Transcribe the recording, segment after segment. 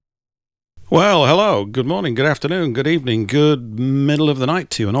Well, hello, good morning, good afternoon, good evening, good middle of the night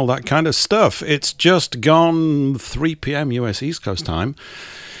to you and all that kind of stuff. It's just gone 3 p.m. US East Coast time.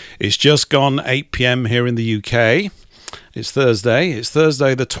 It's just gone 8 p.m. here in the UK. It's Thursday. It's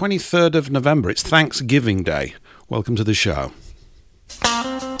Thursday the 23rd of November. It's Thanksgiving Day. Welcome to the show.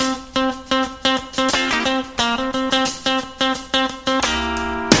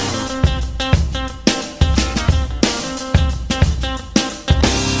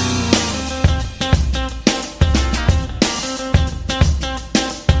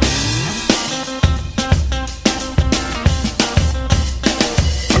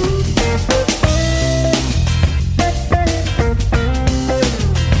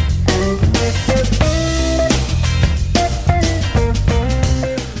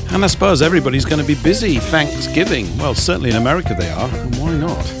 And I suppose everybody's going to be busy Thanksgiving. Well, certainly in America they are, and why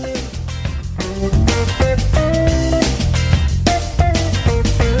not?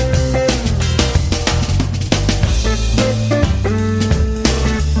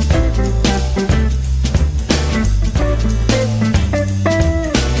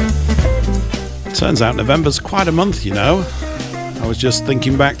 Turns out November's quite a month, you know. I was just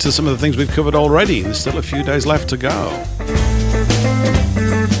thinking back to some of the things we've covered already. There's still a few days left to go.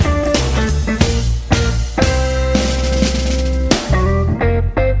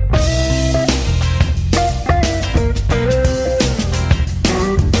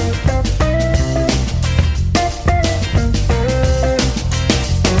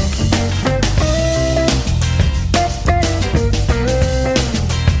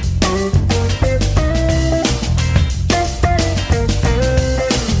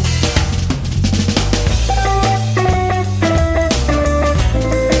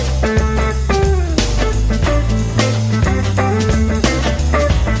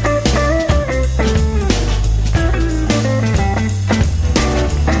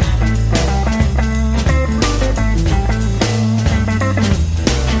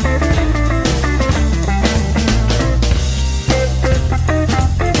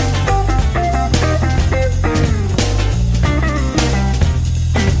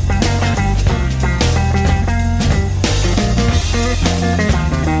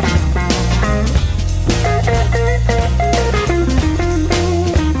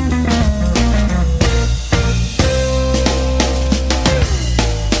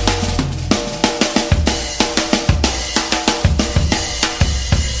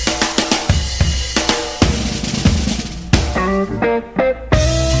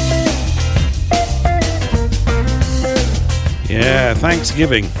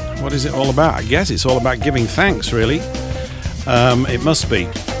 Thanksgiving. What is it all about? I guess it's all about giving thanks, really. It must be.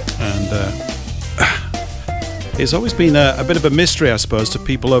 And it's always been a bit of a mystery, I suppose, to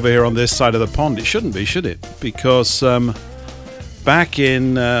people over here on this side of the pond. It shouldn't be, should it? Because back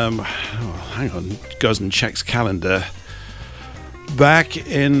in... hang on, goes and checks calendar. Back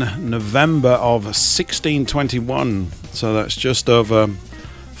in November of 1621, so that's just over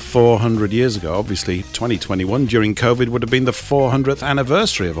 400 years ago, obviously 2021 during COVID would have been the 400th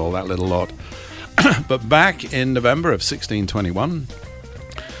anniversary of all that little lot. But back in November of 1621,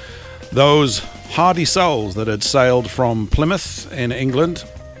 those hardy souls that had sailed from Plymouth in England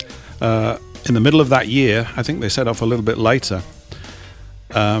in the middle of that year, I think they set off a little bit later,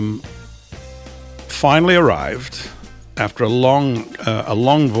 finally arrived after a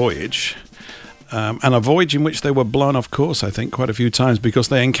long voyage. And a voyage in which they were blown off course, I think, quite a few times because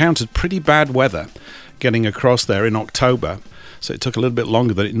they encountered pretty bad weather getting across there in October. So it took a little bit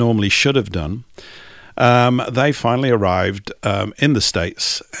longer than it normally should have done. They finally arrived in the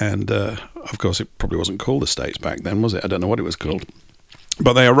States. And, of course, it probably wasn't called the States back then, was it? I don't know what it was called.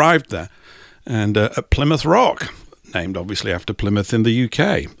 But they arrived there. And at Plymouth Rock, named obviously after Plymouth in the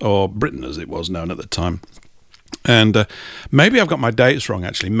UK, or Britain as it was known at the time. And maybe I've got my dates wrong,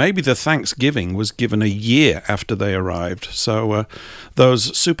 actually. Maybe the Thanksgiving was given a year after they arrived. So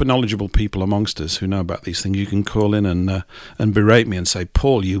those super knowledgeable people amongst us who know about these things, you can call in and berate me and say,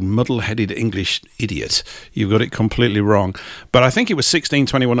 Paul, you muddle-headed English idiot, you've got it completely wrong. But I think it was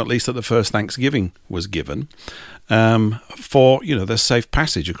 1621 at least that the first Thanksgiving was given for, you know, their safe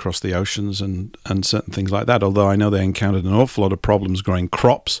passage across the oceans and certain things like that. Although I know they encountered an awful lot of problems growing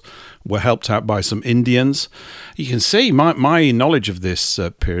crops, were helped out by some Indians. You can see my knowledge of this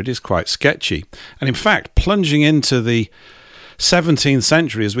period is quite sketchy. And in fact, plunging into the 17th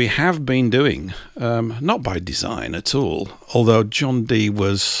century, as we have been doing, not by design at all, although John Dee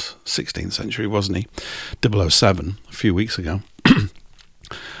was 16th century, wasn't he? 007, a few weeks ago.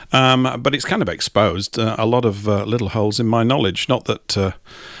 But it's kind of exposed a lot of little holes in my knowledge. Not that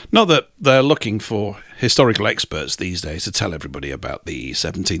they're looking for historical experts these days to tell everybody about the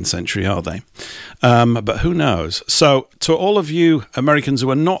 17th century, are they? But who knows? So to all of you Americans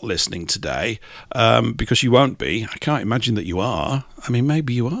who are not listening today, because you won't be, I can't imagine that you are. I mean,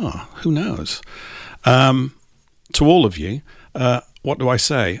 maybe you are. Who knows? To all of you, what do I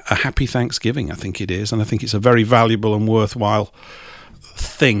say? A happy Thanksgiving, I think it is. And I think it's a very valuable and worthwhile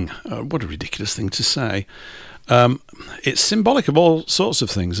thing. What a ridiculous thing to say. It's symbolic of all sorts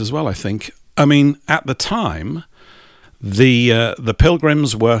of things as well, I think. I mean, at the time, the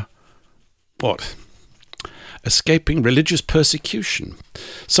pilgrims were, escaping religious persecution.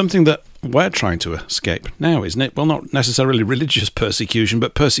 Something that we're trying to escape now, isn't it? Well, not necessarily religious persecution,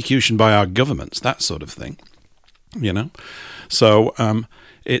 but persecution by our governments, that sort of thing. You know? So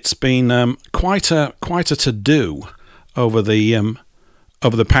it's been quite a to-do over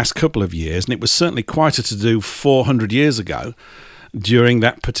the past couple of years, and it was certainly quite a to-do 400 years ago during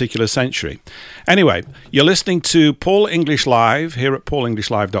that particular century. Anyway, you're listening to Paul English Live here at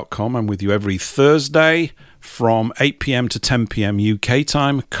paulenglishlive.com. I'm with you every Thursday from 8 p.m. to 10 p.m. UK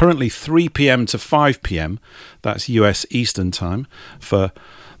time, currently 3 p.m. to 5 p.m. That's US Eastern time for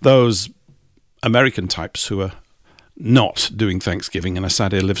those American types who are not doing Thanksgiving and are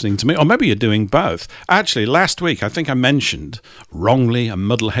sat here listening to me, or maybe you're doing both. Actually, last week, I think I mentioned, wrongly and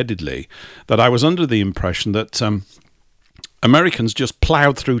muddle-headedly, that I was under the impression that Americans just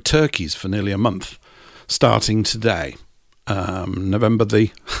ploughed through turkeys for nearly a month, starting today, November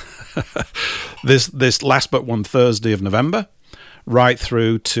this last but one Thursday of November, right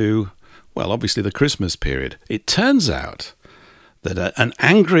through to, well, obviously the Christmas period. It turns out that an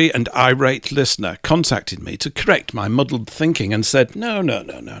angry and irate listener contacted me to correct my muddled thinking and said, no,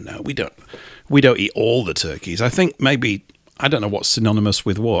 we don't eat all the turkeys. I think maybe, I don't know what's synonymous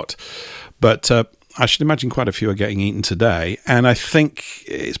with what, but I should imagine quite a few are getting eaten today, and I think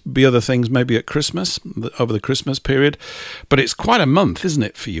it's be other things maybe at Christmas, over the Christmas period, but it's quite a month, isn't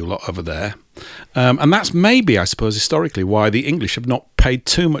it, for you lot over there? And that's maybe, I suppose, historically why the English have not paid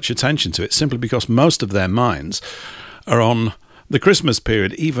too much attention to it, simply because most of their minds are on the Christmas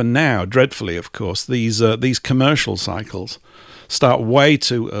period. Even now, dreadfully, of course, these commercial cycles start way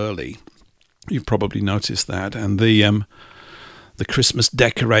too early. You've probably noticed that, and the Christmas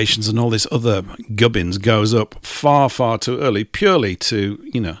decorations and all this other gubbins goes up far, far too early, purely to,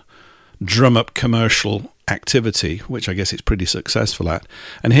 drum up commercial activity, which I guess it's pretty successful at.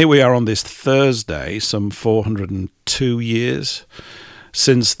 And here we are on this Thursday, some 402 years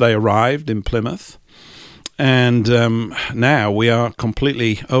since they arrived in Plymouth. And now we are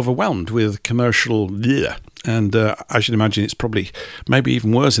completely overwhelmed with commercial bleh. And I should imagine it's probably maybe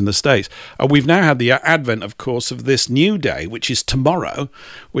even worse in the States. We've now had the advent, of course, of this new day, which is tomorrow,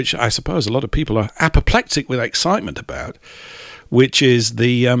 which I suppose a lot of people are apoplectic with excitement about, which is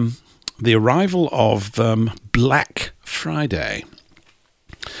the arrival of Black Friday.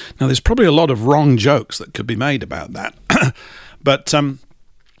 Now, there's probably a lot of wrong jokes that could be made about that, but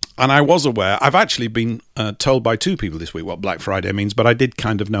and I was aware. I've actually been told by two people this week what Black Friday means, but I did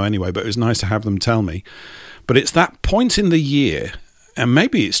kind of know anyway, but it was nice to have them tell me. But it's that point in the year, and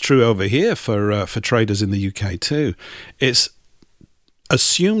maybe it's true over here for traders in the UK too. It's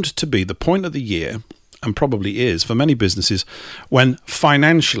assumed to be the point of the year, and probably is for many businesses, when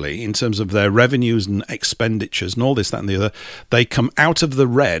financially, in terms of their revenues and expenditures and all this, that and the other, they come out of the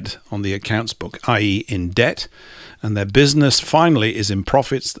red on the accounts book, i.e. in debt, and their business finally is in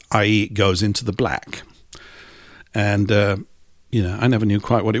profits, i.e. goes into the black. And, I never knew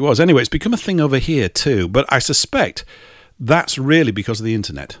quite what it was. Anyway, it's become a thing over here too, but I suspect that's really because of the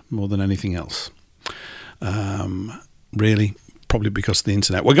internet more than anything else. Really, probably because of the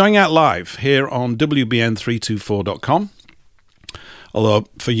internet. We're going out live here on WBN324.com. Although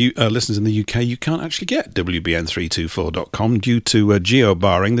for you listeners in the UK, you can't actually get WBN324.com due to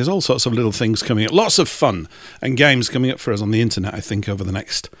geo-barring. There's all sorts of little things coming up. Lots of fun and games coming up for us on the internet, I think, over the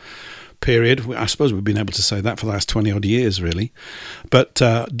next period. I suppose we've been able to say that for the last 20-odd years, really. But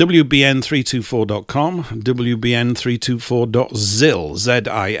WBN324.com, WBN324.zil,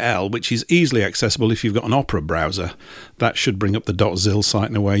 Z-I-L, which is easily accessible if you've got an Opera browser. That should bring up the .zil site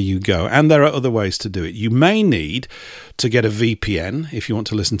and away you go. And there are other ways to do it. You may need to get a VPN if you want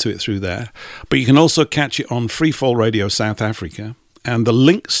to listen to it through there. But you can also catch it on Freefall Radio South Africa. And the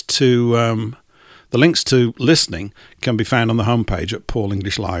links to listening can be found on the homepage at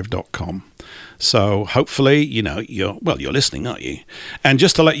paulenglishlive.com. So hopefully, you're listening, aren't you? And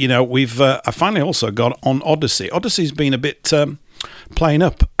just to let you know, I finally also got on Odyssey. Odyssey's been a bit playing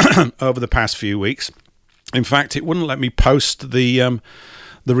up over the past few weeks. In fact, it wouldn't let me post the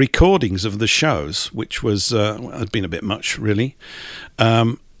the recordings of the shows, which was had been a bit much, really.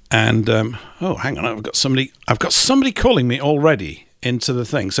 Oh, hang on, I've got somebody calling me already into the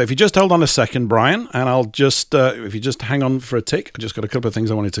thing. So if you just hold on a second, Brian, and I'll just if you just hang on for a tick, I just got a couple of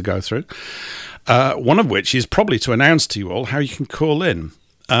things I wanted to go through. One of which is probably to announce to you all how you can call in.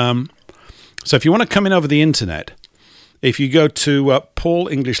 So if you want to come in over the internet, if you go to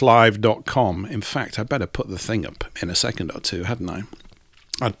paulenglishlive.com, in fact, I'd better put the thing up in a second or two, hadn't I?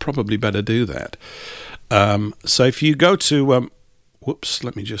 I'd probably better do that. So if you go to,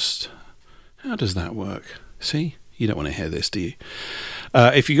 let me just, how does that work? See, you don't want to hear this, do you?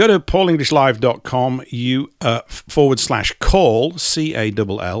 If you go to paulenglishlive.com, you /call, CALL,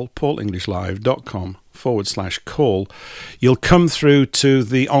 paulenglishlive.com /call, you'll come through to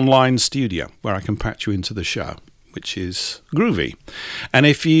the online studio where I can patch you into the show, which is groovy. And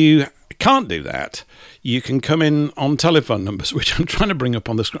if you can't do that, you can come in on telephone numbers, which I'm trying to bring up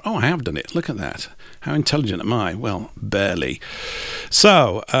on the screen. Oh, I have done it. Look at that. How intelligent am I? Well, barely.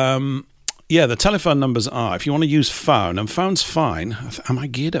 So, the telephone numbers are, if you want to use phone, and phone's fine. Am I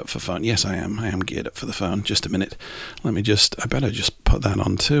geared up for phone? Yes, I am. I am geared up for the phone. Just a minute. I better just put that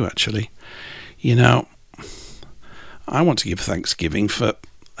on too, actually. You know, I want to give Thanksgiving for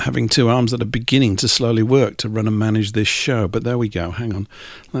having two arms that are beginning to slowly work to run and manage this show. But there we go. Hang on.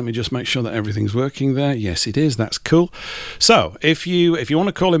 Let me just make sure that everything's working there. Yes, it is. That's cool. So if you want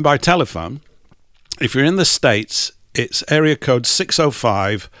to call in by telephone, if you're in the States, it's area code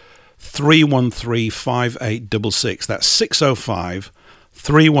 605-313-5866. That's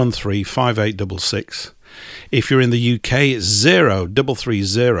 605-313-5866. If you're in the UK, it's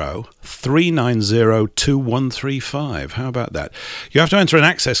 0330-390-2135. How about that? You have to enter an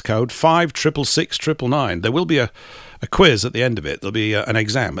access code 566699. There will be a quiz at the end of it. There'll be an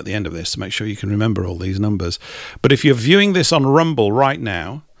exam at the end of this to make sure you can remember all these numbers. But if you're viewing this on Rumble right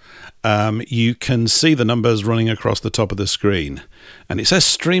now, you can see the numbers running across the top of the screen. And it says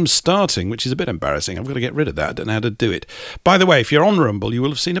stream starting, which is a bit embarrassing. I've got to get rid of that. I don't know how to do it. By the way, if you're on Rumble, you will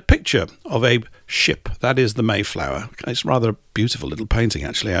have seen a picture of a ship. That is the Mayflower. It's rather a beautiful little painting,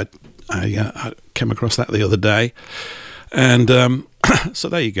 actually. I came across that the other day. And so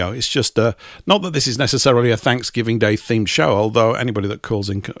there you go. It's just not that this is necessarily a Thanksgiving Day themed show, although anybody that calls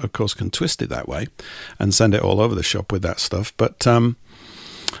in, of course, can twist it that way and send it all over the shop with that stuff. But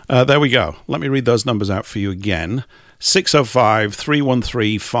there we go. Let me read those numbers out for you again.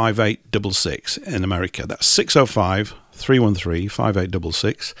 605-313-5866 in America. That's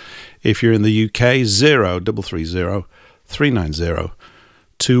 605-313-5866. If you're in the UK,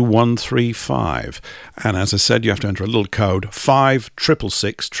 0330-390-2135. And as I said, you have to enter a little code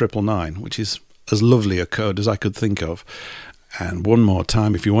 566699, which is as lovely a code as I could think of. And one more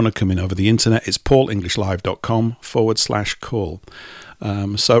time, if you want to come in over the internet, it's paulenglishlive.com /call.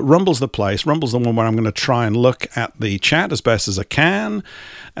 So Rumble's the place. Rumble's the one where I'm going to try and look at the chat as best as I can.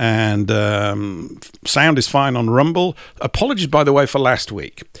 And sound is fine on Rumble. Apologies, by the way, for last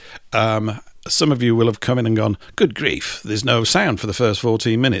week. Some of you will have come in and gone, good grief, there's no sound for the first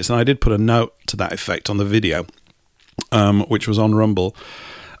 14 minutes. And I did put a note to that effect on the video, which was on Rumble.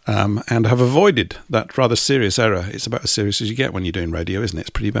 And have avoided that rather serious error. It's about as serious as you get when you're doing radio, isn't it? It's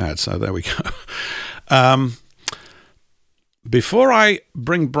pretty bad. So there we go. Before I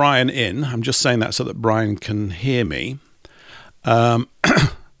bring Brian in, I'm just saying that so that Brian can hear me. I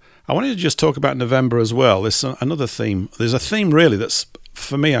wanted to just talk about November as well. There's another theme. There's a theme really that's,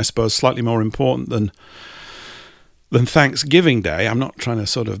 for me, I suppose, slightly more important than Thanksgiving Day. I'm not trying to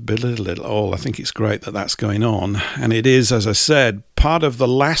sort of belittle it at all. I think it's great that that's going on. And it is, as I said, part of the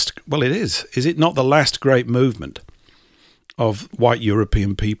last, well, it is it not the last great movement of white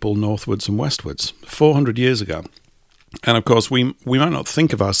European people northwards and westwards, 400 years ago? And of course, we might not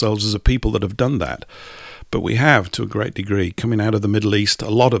think of ourselves as a people that have done that, but we have to a great degree, coming out of the Middle East. A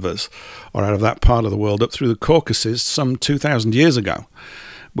lot of us are out of that part of the world up through the Caucasus some 2,000 years ago,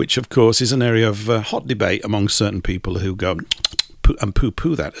 which of course is an area of hot debate among certain people who go and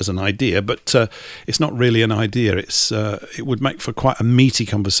poo-poo that as an idea, but it's not really an idea. It would make for quite a meaty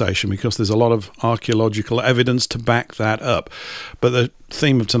conversation because there's a lot of archaeological evidence to back that up. But the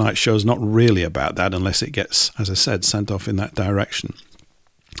theme of tonight's show is not really about that unless it gets, as I said, sent off in that direction.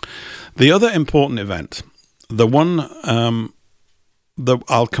 The other important event, the one that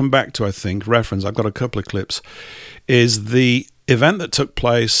I'll come back to, I think, reference, I've got a couple of clips, is the event that took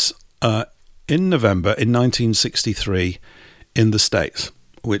place in November in 1963 in the States,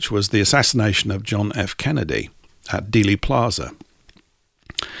 which was the assassination of John F. Kennedy at Dealey Plaza.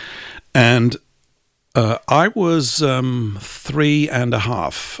 And I was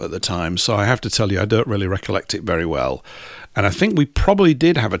 3.5 at the time, so I have to tell you, I don't really recollect it very well. And I think we probably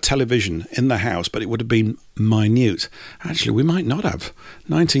did have a television in the house, but it would have been minute. Actually, we might not have.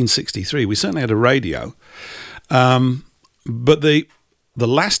 1963, we certainly had a radio. But the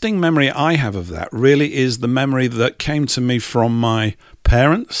lasting memory I have of that really is the memory that came to me from my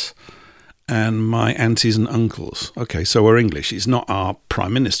parents and my aunties and uncles. Okay, so we're English. It's not our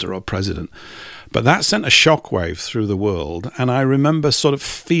prime minister or president. But that sent a shockwave through the world, and I remember sort of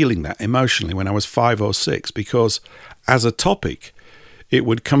feeling that emotionally when I was 5 or 6, because as a topic, it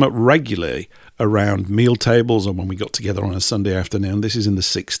would come up regularly around meal tables or when we got together on a Sunday afternoon. This is in the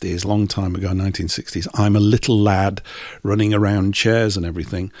 60s, long time ago, 1960s. I'm a little lad running around chairs and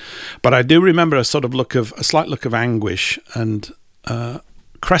everything. But I do remember a slight look of anguish and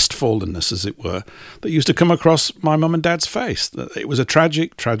crestfallenness, as it were, that used to come across my mum and dad's face. It was a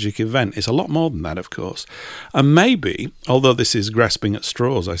tragic, tragic event. It's a lot more than that, of course. And maybe, although this is grasping at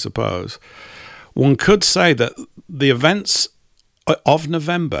straws, I suppose, one could say that the events of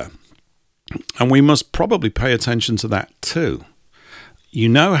November, and we must probably pay attention to that too. You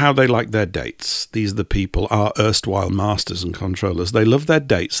know how they like their dates. These are the people, our erstwhile masters and controllers. They love their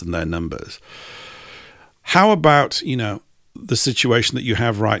dates and their numbers. How about, the situation that you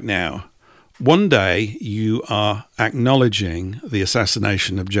have right now? One day you are acknowledging the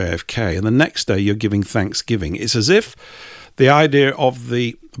assassination of JFK, and the next day you're giving Thanksgiving. It's as if the idea of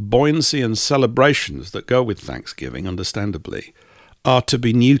the buoyancy and celebrations that go with Thanksgiving, understandably, are to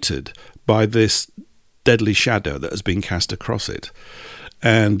be neutered by this deadly shadow that has been cast across it.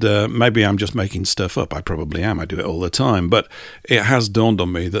 And maybe I'm just making stuff up. I probably am. I do it all the time. But it has dawned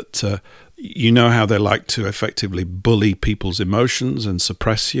on me that you know how they like to effectively bully people's emotions and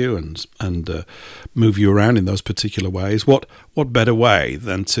suppress you and move you around in those particular ways. What better way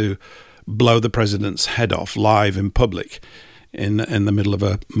than to blow the president's head off live in public in the middle of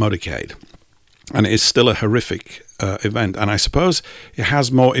a motorcade? And it is still a horrific event. And I suppose it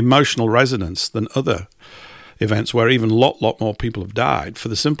has more emotional resonance than other events where even a lot more people have died, for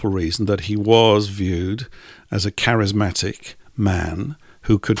the simple reason that he was viewed as a charismatic man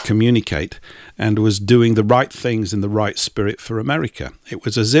who could communicate and was doing the right things in the right spirit for America. It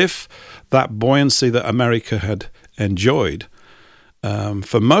was as if that buoyancy that America had enjoyed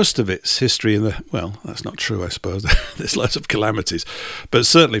for most of its history well, that's not true, I suppose. There's lots of calamities. But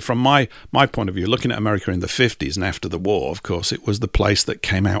certainly from my point of view, looking at America in the 50s and after the war, of course, it was the place that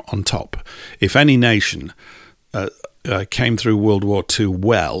came out on top. If any nation came through World War II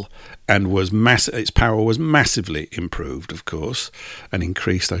well and its power was massively improved, of course, and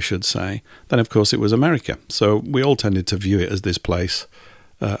increased, I should say, then of course it was America. So we all tended to view it as this place,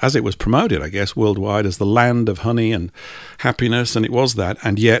 as it was promoted, I guess, worldwide, as the land of honey and happiness, and it was that.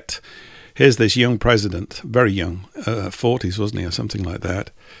 And yet, here's this young president, very young, 40s, wasn't he, or something like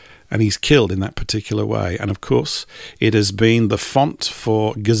that, and he's killed in that particular way. And of course, it has been the font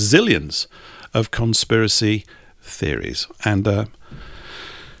for gazillions of conspiracy theories. And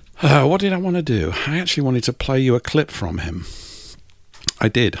what did I want to do? I actually wanted to play you a clip from him. I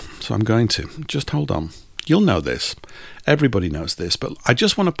did, so I'm going to. Just hold on. You'll know this. Everybody knows this, but I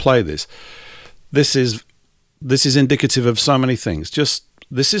just want to play this. This is indicative of so many things.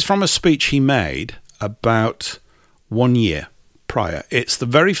 This is from a speech he made about 1 year prior. It's the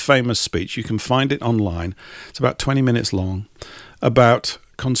very famous speech. You can find it online. It's about 20 minutes long, about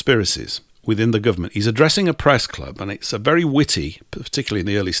conspiracies within the government. He's addressing a press club, and it's a very witty, particularly in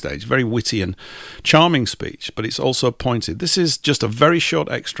the early stage, very witty and charming speech, but it's also pointed. This is just a very short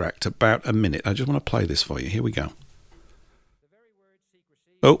extract, about a minute. I just want to play this for you. Here we go.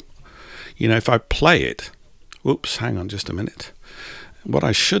 Oh, if I play it, whoops, hang on just a minute. What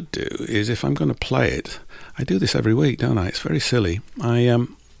I should do is, if I'm going to play it, I do this every week, don't I? It's very silly. I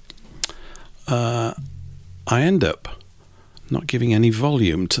end up not giving any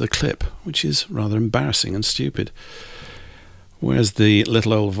volume to the clip, which is rather embarrassing and stupid. Where's the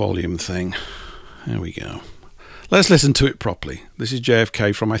little old volume thing? There we go. Let's listen to it properly. This is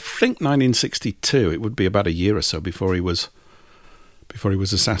JFK from, I think, 1962. It would be about a year or so before he was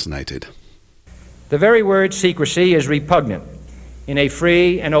assassinated. The very word secrecy is repugnant in a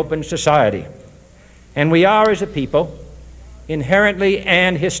free and open society, and we are, as a people, inherently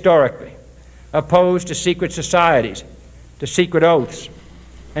and historically opposed to secret societies, to secret oaths,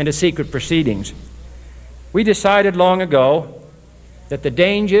 and to secret proceedings. We decided long ago that the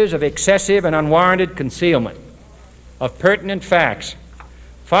dangers of excessive and unwarranted concealment of pertinent facts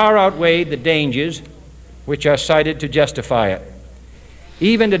far outweighed the dangers which are cited to justify it.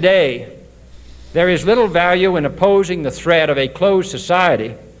 Even today, there is little value in opposing the threat of a closed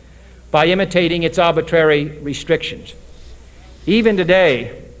society by imitating its arbitrary restrictions. Even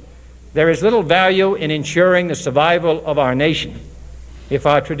today, there is little value in ensuring the survival of our nation if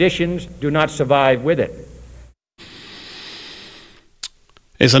our traditions do not survive with it.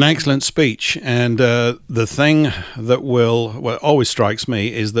 It's an excellent speech, and the thing that always strikes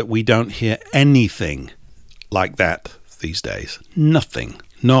me is that we don't hear anything like that these days. Nothing,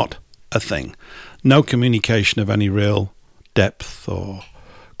 not a thing. No communication of any real depth or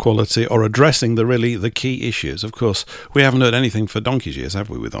quality or addressing the key issues. Of course, we haven't heard anything for donkey's years,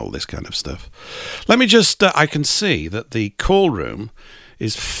 have we, with all this kind of stuff? Let me just, I can see that the call room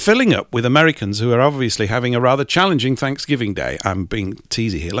is filling up with Americans who are obviously having a rather challenging Thanksgiving Day. I'm being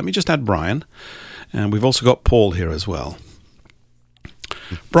teasy here. Let me just add Brian. And we've also got Paul here as well.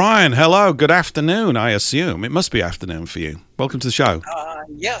 Brian, hello. Good afternoon, I assume. It must be afternoon for you. Welcome to the show.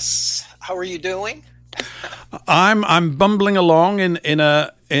 Yes. How are you doing? I'm bumbling along in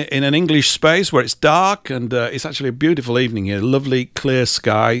an English space where it's dark, and it's actually a beautiful evening here. Lovely, clear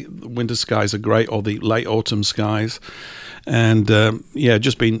sky. The winter skies are great, or the late autumn skies. And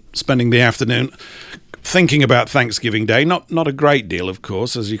just been spending the afternoon thinking about Thanksgiving Day. Not a great deal, of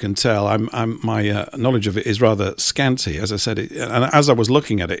course, as you can tell. My knowledge of it is rather scanty, as I said. And as I was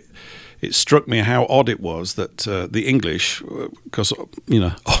looking at it, it struck me how odd it was that the English, because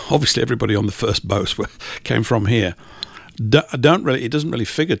obviously everybody on the first boat came from here. It doesn't really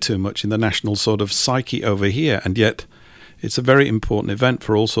figure too much in the national sort of psyche over here, and yet it's a very important event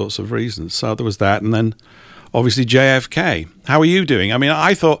for all sorts of reasons. So there was that, and then obviously JFK. How are you doing? I mean,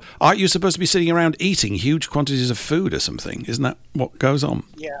 I thought, aren't you supposed to be sitting around eating huge quantities of food or something? Isn't that what goes on?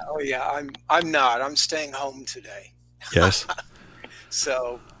 Yeah. Oh, yeah. I'm not. I'm staying home today. Yes.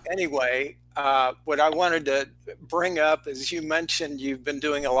 So anyway, what I wanted to bring up is you mentioned you've been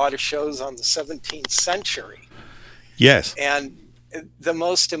doing a lot of shows on the 17th century. Yes. And the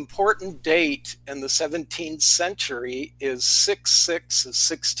most important date in the 17th century is 6/6 of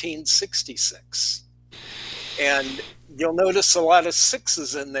 1666. And you'll notice a lot of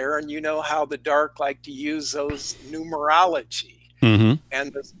sixes in there, and you know how the dark like to use those numerology. Mm-hmm.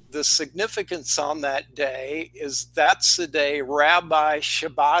 And the significance on that day is that's the day Rabbi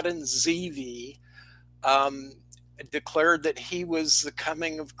Shabbatin Zevi declared that he was the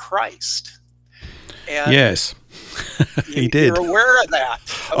coming of Christ. And yes, he did. You're aware of that.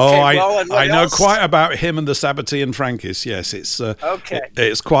 Okay, I know quite about him and the Sabbatean Frankists. Yes, it's okay.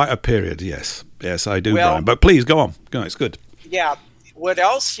 It's quite a period. Yes, I do, Brian. But please go on. It's good. Yeah. What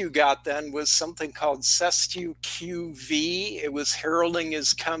else you got then was something called Sestu QV. It was heralding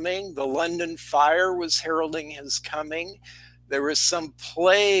his coming. The London fire was heralding his coming. There was some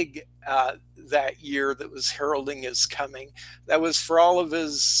plague that year that was heralding his coming. That was for all of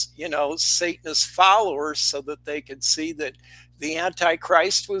his, Satanist followers, so that they could see that the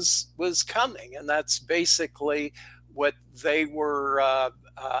Antichrist was coming. And that's basically what they were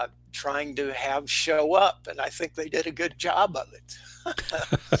trying to have show up. And I think they did a good job of it.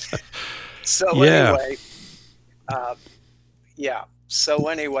 Anyway, So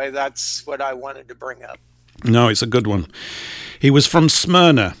anyway, that's what I wanted to bring up. No, it's a good one. He was from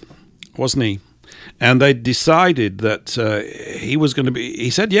Smyrna, wasn't he? And they decided that he was going to be... He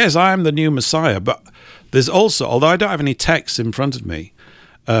said, yes, I am the new Messiah. But there's also, although I don't have any texts in front of me,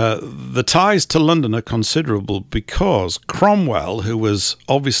 the ties to London are considerable because Cromwell, who was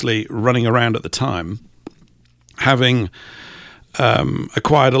obviously running around at the time, having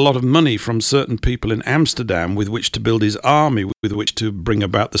acquired a lot of money from certain people in Amsterdam with which to build his army, with which to bring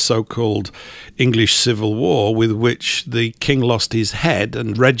about the so-called English Civil War, with which the king lost his head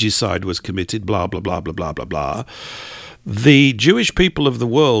and regicide was committed, blah, blah, blah, blah, blah, blah, blah. The Jewish people of the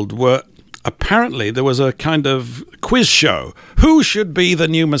world were... Apparently, there was a kind of quiz show. Who should be the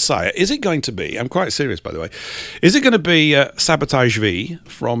new Messiah? Is it going to be, I'm quite serious, by the way, is it going to be Sabbatai Zvi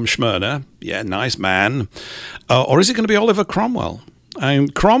from Smyrna? Yeah, nice man. Or is it going to be Oliver Cromwell?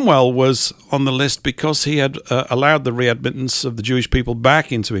 Cromwell was on the list because he had allowed the readmittance of the Jewish people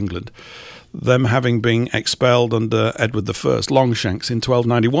back into England, them having been expelled under Edward I, Longshanks, in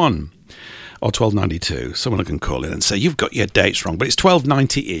 1291. Or 1292, someone can call in and say, you've got your dates wrong, but it's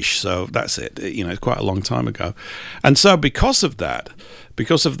 1290-ish, so that's it. It's quite a long time ago. And so because of that,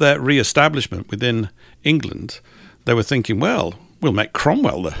 because of their re-establishment within England, they were thinking, well, we'll make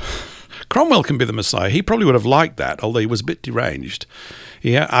Cromwell Cromwell can be the Messiah. He probably would have liked that, although he was a bit deranged.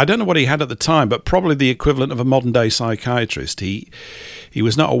 I don't know what he had at the time, but probably the equivalent of a modern-day psychiatrist. He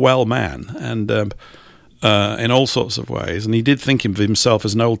was not a well man, and... in all sorts of ways, and he did think of himself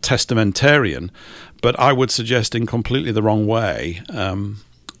as an Old Testamentarian, but I would suggest in completely the wrong way.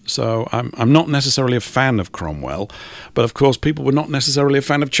 So I'm not necessarily a fan of Cromwell, but of course people were not necessarily a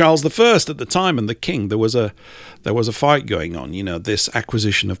fan of Charles I at the time and the king. There was a fight going on, this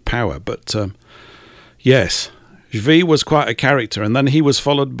acquisition of power. But yes, Jvi was quite a character, and then he was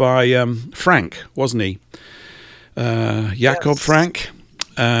followed by Frank, wasn't he? Jacob Yes. Frank.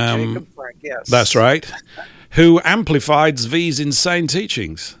 Jacob Frank, yes. That's right. Who amplified Zvi's insane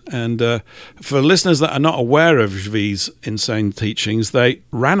teachings. And for listeners that are not aware of Zvi's insane teachings, they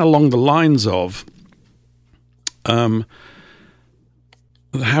ran along the lines of, how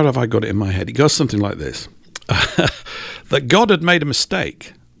have I got it in my head? It goes something like this. That God had made a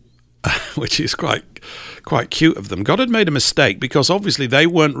mistake, which is quite cute of them. God had made a mistake because obviously they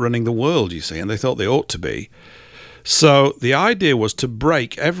weren't running the world, you see, and they thought they ought to be. So the idea was to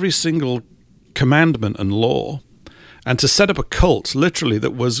break every single commandment and law, and to set up a cult, literally,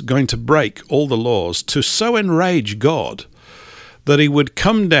 that was going to break all the laws, to so enrage God that he would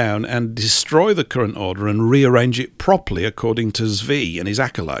come down and destroy the current order and rearrange it properly according to Zvi and his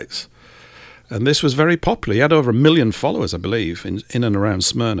acolytes. And this was very popular. He had over 1 million followers, I believe, in and around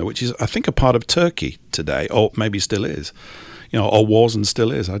Smyrna, which is, I think, a part of Turkey today, or maybe still is, or was and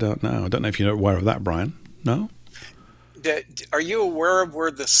still is. I don't know. I don't know if you're aware of that, Brian. No? Are you aware of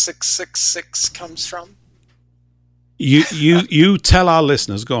where the 666 comes from? You tell our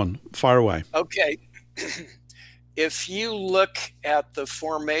listeners. Go on, fire away. Okay. If you look at the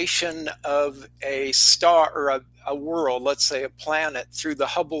formation of a star or a world, let's say a planet, through the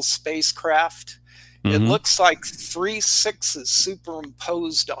Hubble spacecraft, it looks like 3 sixes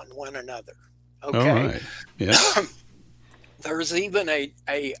superimposed on one another. Okay. All right. Yeah. There's even a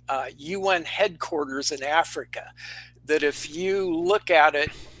UN headquarters in Africa that if you look at it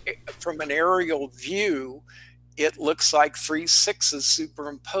from an aerial view, it looks like 3 sixes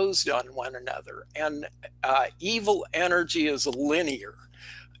superimposed on one another. And evil energy is linear.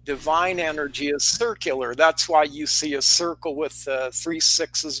 Divine energy is circular. That's why you see a circle with 3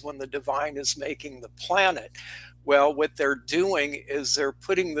 sixes when the divine is making the planet. Well, what they're doing is they're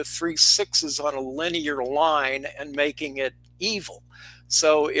putting the 3 sixes on a linear line and making it evil.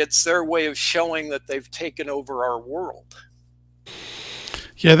 So it's their way of showing that they've taken over our world.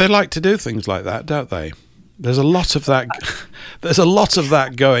 Yeah, they like to do things like that, don't they? There's a lot of that. There's a lot of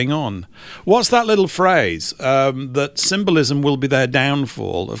that going on. What's that little phrase that symbolism will be their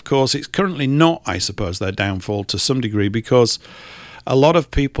downfall? Of course, it's currently not, I suppose, their downfall to some degree, because a lot of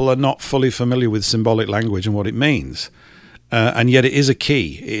people are not fully familiar with symbolic language and what it means. And yet it is a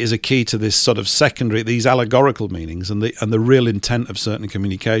key. It is a key to this sort of secondary, these allegorical meanings, and the real intent of certain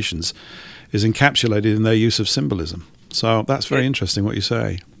communications is encapsulated in their use of symbolism. So that's very interesting what you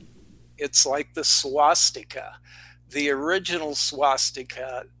say. It's like the swastika. The original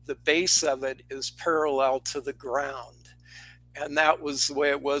swastika, the base of it is parallel to the ground. And that was the way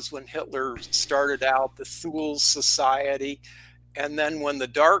it was when Hitler started out, the Thule Society. And then when the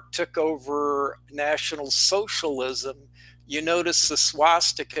dark took over National Socialism, you notice the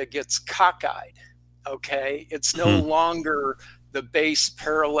swastika gets cockeyed, okay? It's no longer the base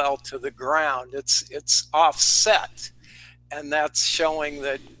parallel to the ground. It's offset. And that's showing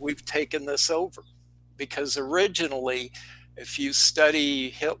that we've taken this over. Because originally, if you study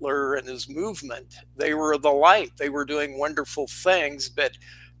Hitler and his movement, they were the light. They were doing wonderful things, but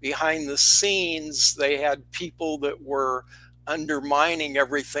behind the scenes, they had people that were undermining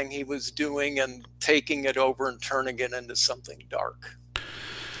everything he was doing and taking it over and turning it into something dark.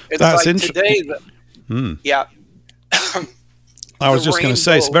 It's That's like today that, yeah. I was just going to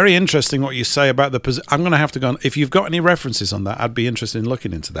say, it's very interesting what you say about the position. I'm going to have to go on. If you've got any references on that, I'd be interested in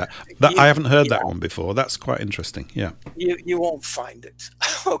looking into that. I haven't heard that one before. That's quite interesting. Yeah. You won't find it.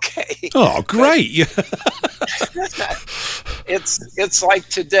 Okay. Oh, great. It's like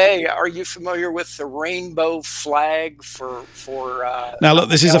today. Are you familiar with the rainbow flag for now, look,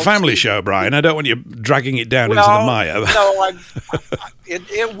 this is a family show, Brian. I don't want you dragging it down into the mire. No,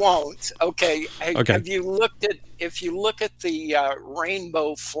 it won't. Okay. Okay. If you look at the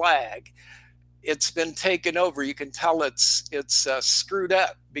rainbow flag, it's been taken over. You can tell it's screwed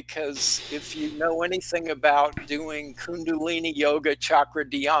up, because if you know anything about doing Kundalini yoga, chakra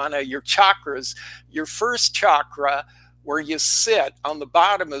dhyana, your chakras, your first chakra where you sit on the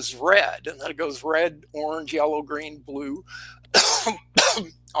bottom is red, and then it goes red, orange, yellow, green, blue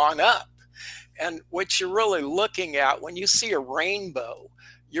on up. And what you're really looking at when you see a rainbow,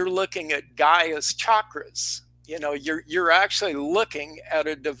 you're looking at Gaia's chakras. You know, you're actually looking at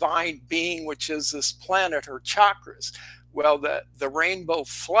a divine being, which is this planet, her chakras. Well, the rainbow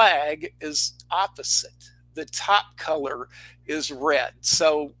flag is opposite. The top color is red.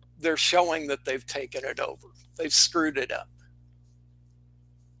 So they're showing that they've taken it over. They've screwed it up.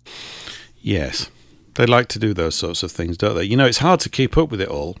 Yes. They like to do those sorts of things, don't they? You know, it's hard to keep up with it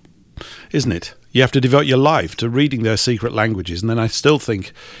all, isn't it? You have to devote your life to reading their secret languages, and then I still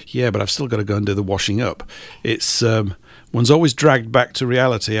think, yeah, but I've still got to go and do the washing up. It's one's always dragged back to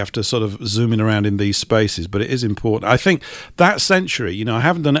reality after sort of zooming around in these spaces, but it is important. I think that century, you know, I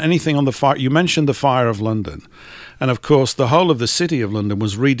haven't done anything on the fire. You mentioned the Fire of London, and of course the whole of the city of London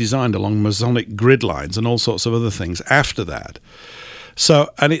was redesigned along Masonic grid lines and all sorts of other things after that. So,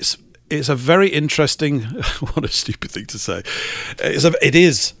 and it's a very interesting, what a stupid thing to say. It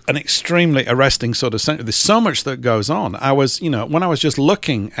is an extremely arresting sort of century. There's so much that goes on. I was, you know, when I was just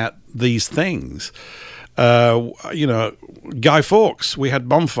looking at these things, you know, Guy Fawkes, we had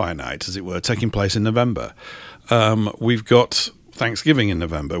bonfire night, as it were, taking place in November. We've got Thanksgiving in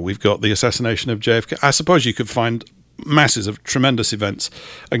November. We've got the assassination of JFK. I suppose you could find masses of tremendous events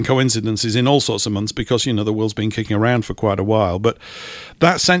and coincidences in all sorts of months because, you know, the world's been kicking around for quite a while. But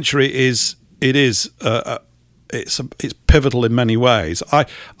that century it's pivotal in many ways.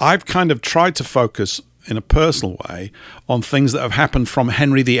 I've kind of tried to focus in a personal way on things that have happened from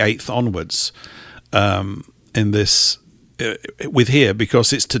Henry VIII onwards in this with here,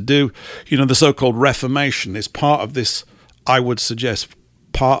 because it's to do, you know, the so-called Reformation is part of this, I would suggest,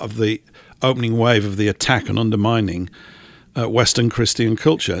 part of the opening wave of the attack and undermining Western Christian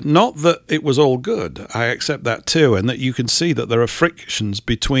culture. Not that it was all good, I accept that too, and that you can see that there are frictions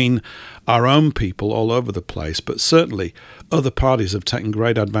between our own people all over the place, but certainly other parties have taken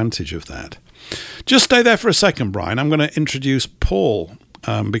great advantage of that. Just stay there for a second, Brian. I'm going to introduce Paul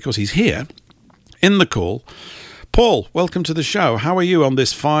because he's here in the call. Paul, welcome to the show. How are you on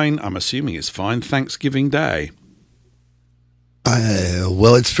this fine, I'm assuming it's fine, Thanksgiving Day?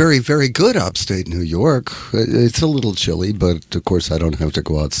 Well, it's very, very good upstate New York. It's a little chilly, but of course I don't have to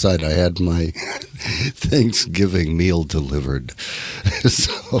go outside. I had my Thanksgiving meal delivered.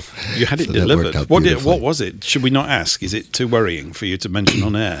 So you had it delivered? What was it? Should we not ask? Is it too worrying for you to mention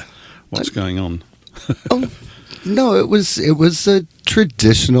on air what's going on? No, it was a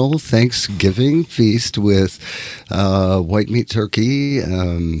traditional Thanksgiving feast with white meat turkey,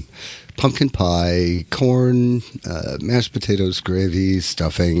 pumpkin pie, corn, mashed potatoes, gravy,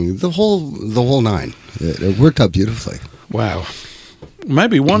 stuffing, the whole nine. It worked out beautifully. Wow.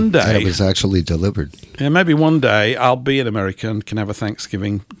 Maybe one day... And it was actually delivered. Yeah, maybe one day I'll be in America and can have a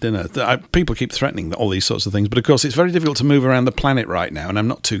Thanksgiving dinner. People keep threatening all these sorts of things, but of course it's very difficult to move around the planet right now, and I'm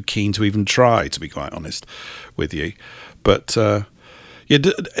not too keen to even try, to be quite honest with you. But... yeah,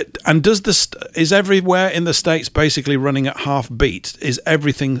 and is everywhere in the States basically running at half beat? Is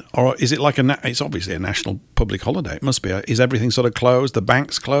everything, or is it like it's obviously a national public holiday. It must be. Is everything sort of closed? The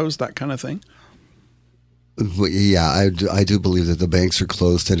banks closed, that kind of thing? Yeah, I do believe that the banks are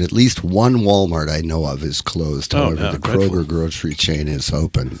closed, and at least one Walmart I know of is closed. However, the Kroger grocery chain is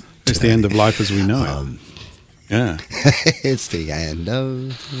open. It's the end of life as we know it. Yeah. It's the end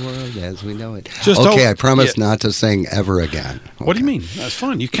of the world as we know it. I promise not to sing ever again. Okay. What do you mean? That's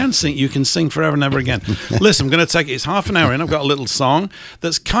fine. You can sing. You can sing forever and ever again. Listen, I'm going to take it. It's half an hour in. I've got a little song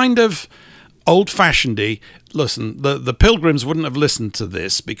that's kind of old-fashioned-y. Listen, the Pilgrims wouldn't have listened to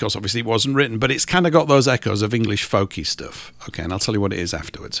this because obviously it wasn't written, but it's kind of got those echoes of English folky stuff. Okay, and I'll tell you what it is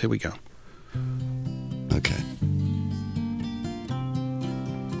afterwards. Here we go. Okay.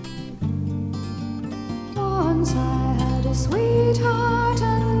 Once I had a sweetheart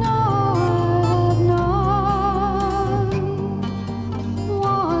and now I have none.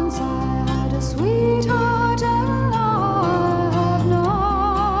 Once I had a sweetheart and now I have none.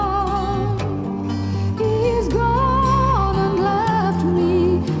 He's gone and left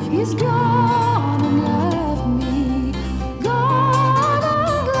me. He's gone and left me. Gone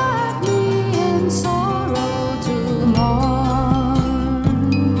and left me in sorrow to mourn.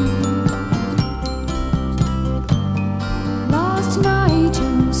 Last night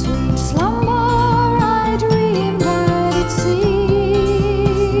in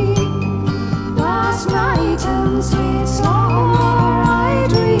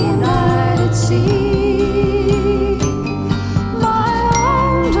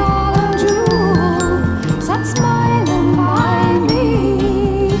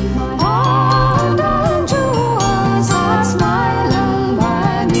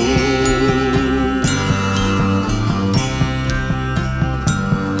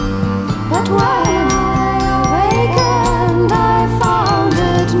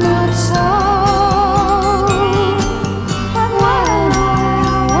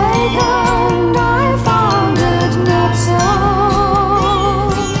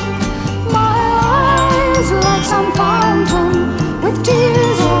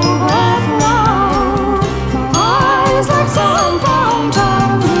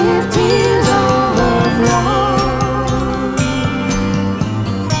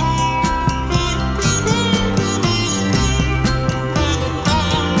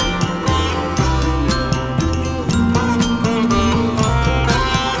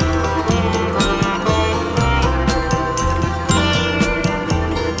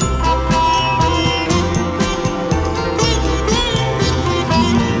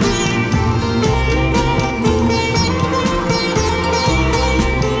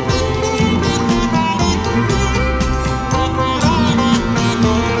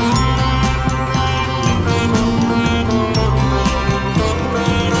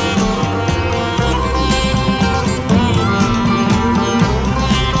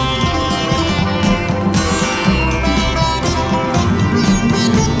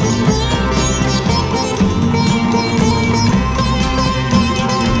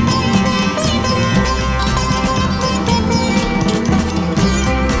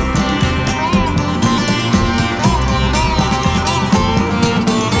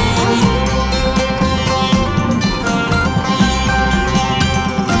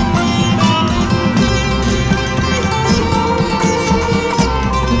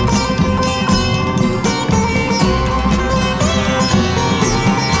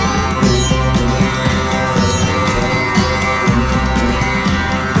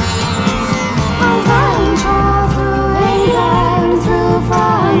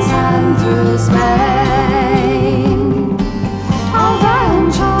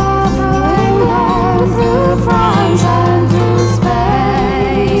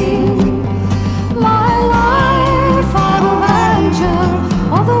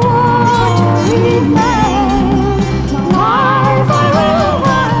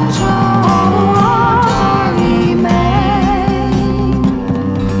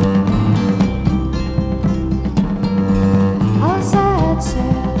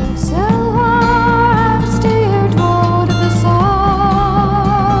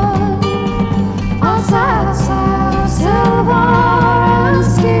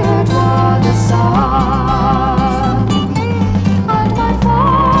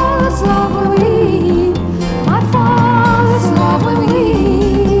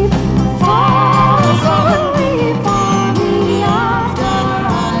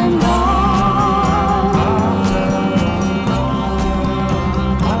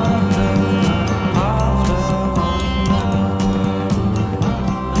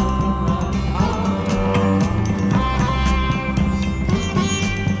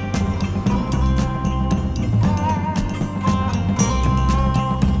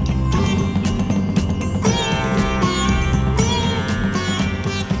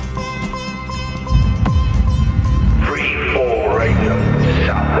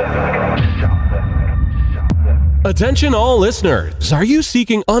Attention all listeners. Are you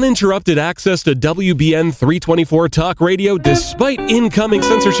seeking uninterrupted access to WBN 324 Talk Radio despite incoming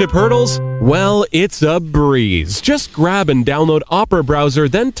censorship hurdles? Well, it's a breeze. Just grab and download Opera Browser,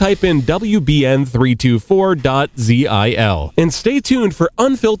 then type in WBN324.zil. And stay tuned for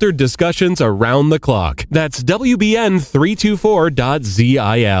unfiltered discussions around the clock. That's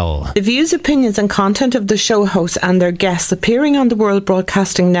WBN324.zil. The views, opinions, and content of the show hosts and their guests appearing on the World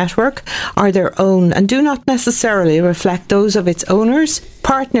Broadcasting Network are their own and do not necessarily reflect those of its owners,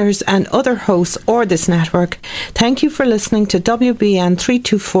 partners, and other hosts or this network. Thank you for listening to WBN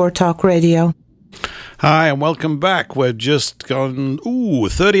 324 Talk Radio. Hi and welcome back. We've just gone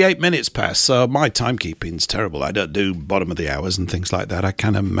 38 minutes past, so my timekeeping's terrible. I don't do bottom of the hours and things like that. I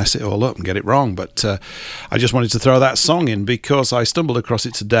kind of mess it all up and get it wrong, but I just wanted to throw that song in because I stumbled across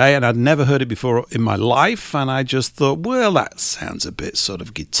it today and I'd never heard it before in my life, and I just thought, well, that sounds a bit sort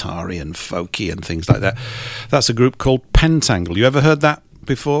of guitar-y and folky and things like that. That's a group called Pentangle. You ever heard that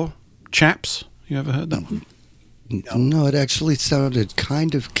before, chaps? You ever heard that one? No, it actually sounded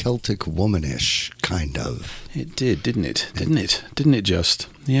kind of Celtic womanish, kind of. It did, didn't it? Didn't it just?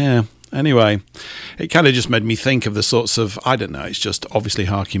 Yeah. Anyway, it kind of just made me think of the sorts of, I don't know, it's just obviously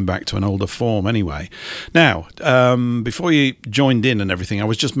harking back to an older form anyway. Now, before you joined in and everything, I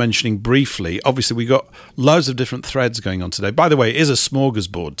was just mentioning briefly, obviously we got loads of different threads going on today. By the way, it is a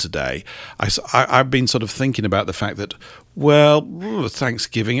smorgasbord today. I've been sort of thinking about the fact that, well,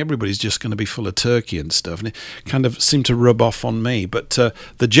 Thanksgiving, everybody's just going to be full of turkey and stuff, and it kind of seemed to rub off on me. But the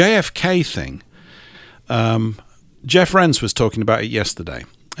JFK thing, Jeff Rense was talking about it yesterday.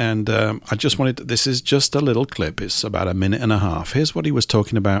 And I just wanted to, this is just a little clip. It's about a minute and a half. Here's what he was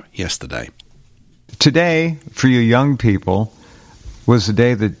talking about yesterday. Today, for you young people, was the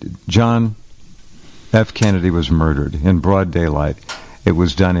day that John F. Kennedy was murdered in broad daylight. It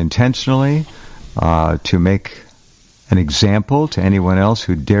was done intentionally to make an example to anyone else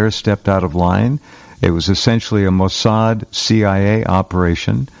who dares step out of line. It was essentially a Mossad CIA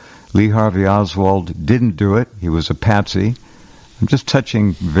operation. Lee Harvey Oswald didn't do it. He was a patsy. I'm just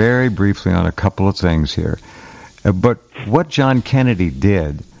touching very briefly on a couple of things here. But what John Kennedy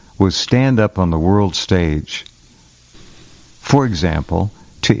did was stand up on the world stage, for example,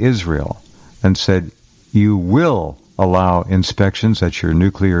 to Israel, and said, you will allow inspections at your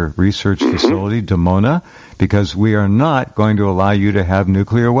nuclear research facility, Dimona, because we are not going to allow you to have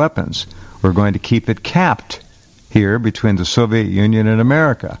nuclear weapons. We're going to keep it capped here between the Soviet Union and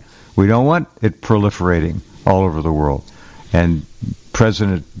America. We don't want it proliferating all over the world. And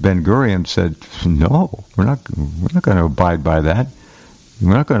President Ben-Gurion said, no, we're not going to abide by that.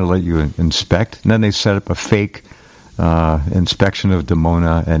 We're not going to let you inspect. And then they set up a fake inspection of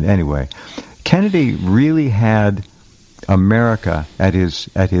Dimona. And anyway, Kennedy really had America at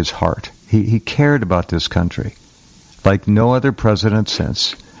his heart. He cared about this country like no other president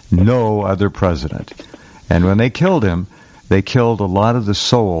since. No other president. And when they killed him, they killed a lot of the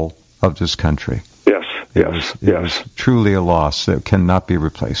soul of this country. It was truly a loss that cannot be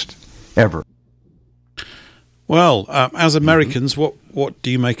replaced, ever. Well, as Americans, what do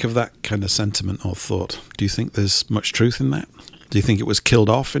you make of that kind of sentiment or thought? Do you think there's much truth in that? Do you think it was killed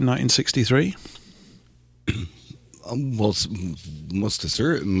off in 1963? Well, most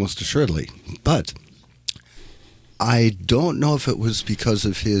assuredly. But I don't know if it was because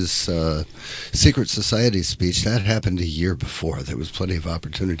of his secret society speech. That happened a year before. There was plenty of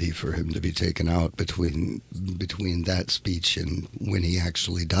opportunity for him to be taken out between that speech and when he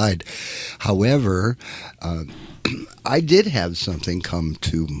actually died. However, I did have something come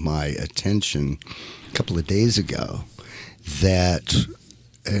to my attention a couple of days ago that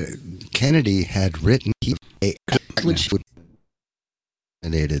Kennedy had written which would have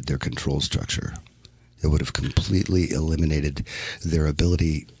eliminated their control structure. It would have completely eliminated their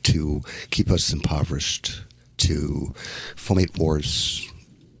ability to keep us impoverished, to foment wars,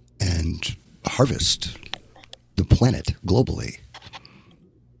 and harvest the planet globally.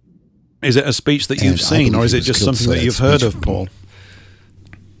 Is it a speech that you've seen, or is it just something that you've heard of, Paul?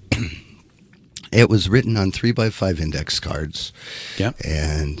 It was written on 3x5 index cards,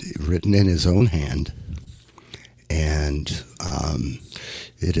 and written in his own hand. And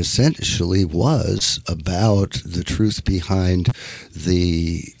it essentially was about the truth behind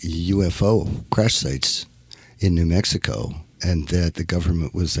the UFO crash sites in New Mexico, and that the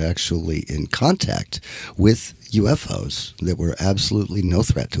government was actually in contact with UFOs that were absolutely no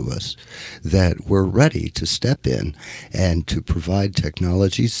threat to us, that were ready to step in and to provide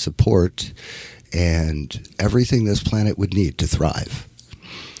technology support and everything this planet would need to thrive.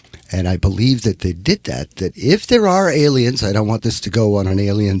 And I believe that they did that if there are aliens, I don't want this to go on an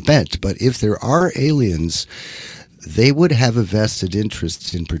alien bent, but if there are aliens they would have a vested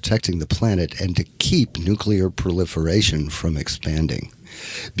interest in protecting the planet and to keep nuclear proliferation from expanding.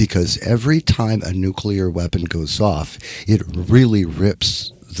 Because every time a nuclear weapon goes off, it really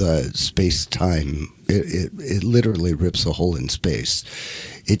rips the space-time. It literally rips a hole in space.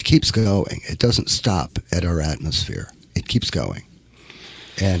 It keeps going. It doesn't stop at our atmosphere. It keeps going.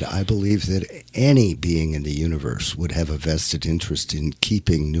 And I believe that any being in the universe would have a vested interest in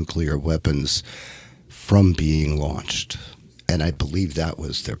keeping nuclear weapons from being launched. And I believe that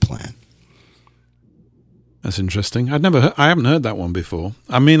was their plan. That's interesting. I haven't heard that one before.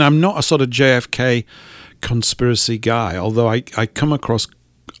 I mean, I'm not a sort of JFK conspiracy guy, although I come across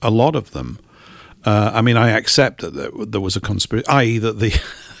a lot of them. I mean, I accept that there was a conspiracy, i.e. that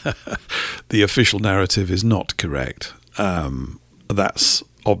the official narrative is not correct. That's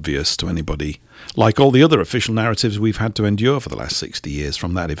obvious to anybody. Like all the other official narratives we've had to endure for the last 60 years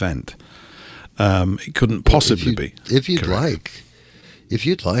from that event. It couldn't possibly be If you'd correct.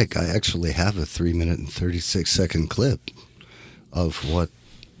 like, I actually have a 3-minute and 36-second clip of what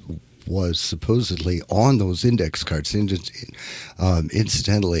was supposedly on those index cards.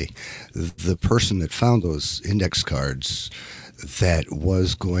 Incidentally, the person that found those index cards that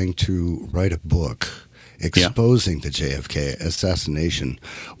was going to write a book exposing the JFK assassination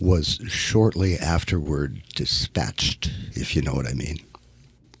was shortly afterward dispatched, if you know what I mean.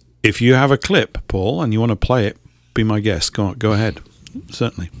 If you have a clip, Paul, and you want to play it, be my guest. Go ahead.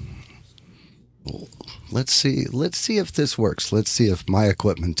 Certainly. Well, let's see if this works. Let's see if my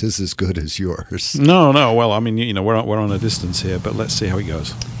equipment is as good as yours. No. Well, I mean, we're on a distance here, but let's see how it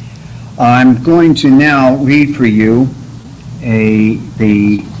goes. I'm going to now read for you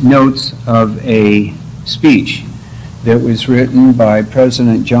the notes of a speech that was written by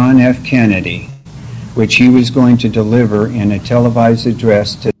President John F. Kennedy, which he was going to deliver in a televised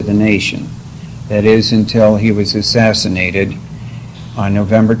address to the nation. That is, until he was assassinated on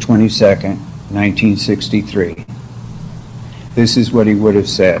November 22nd, 1963. This is what he would have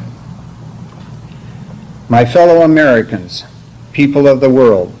said. My fellow Americans, people of the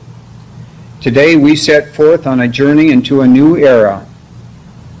world, today we set forth on a journey into a new era.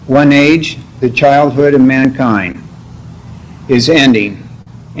 One age, the childhood of mankind, is ending,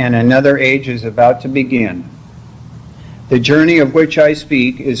 and another age is about to begin. The journey of which I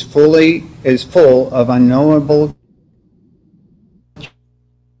speak is full of unknowable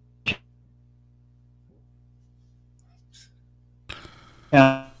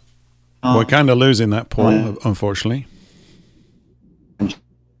We're kind of losing that, Paul, unfortunately.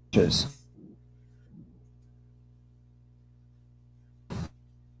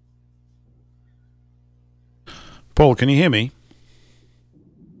 Paul, can you hear me?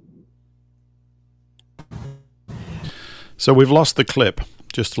 So we've lost the clip,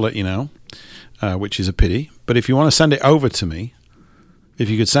 just to let you know, which is a pity. But if you want to send it over to me, if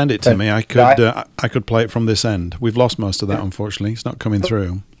you could send it to me, I could play it from this end. We've lost most of that, unfortunately. It's not coming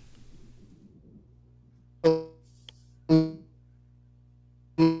through.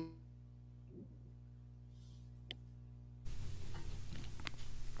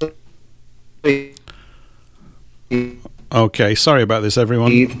 Okay, sorry about this,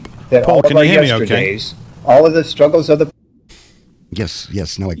 everyone. Paul, can you hear me okay? All of the struggles of the... Yes,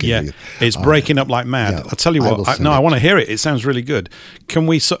 now I can hear you. It's breaking up like mad. I'll tell you what, I want to hear it. It sounds really good. Can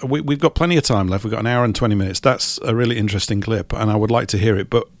we've got plenty of time left. We've got an hour and 20 minutes. That's a really interesting clip, and I would like to hear it,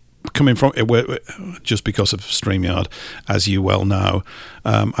 but coming from it, just because of StreamYard, as you well know,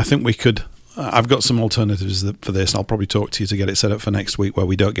 I think we could... I've got some alternatives for this. I'll probably talk to you to get it set up for next week where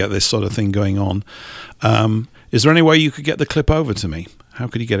we don't get this sort of thing going on. Is there any way you could get the clip over to me? How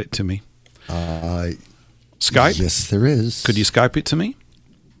could you get it to me? Skype? Yes, there is. Could you Skype it to me?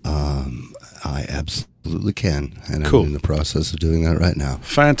 I absolutely can, and cool. I'm in the process of doing that right now.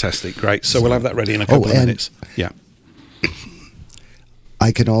 Fantastic, great. So we'll have that ready in a couple of minutes. Yeah.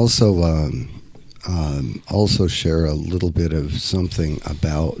 I can also share a little bit of something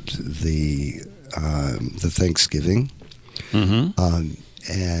about the Thanksgiving,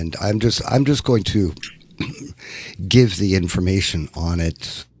 and I'm just going to give the information on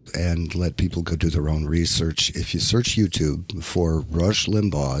it and let people go do their own research. If you search YouTube for Rush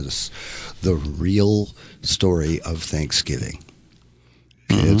Limbaugh's The Real Story of Thanksgiving,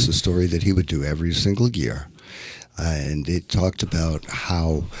 it's a story that he would do every single year, and it talked about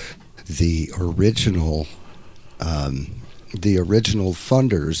how the original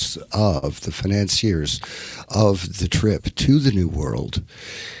funders of the financiers of the trip to the New World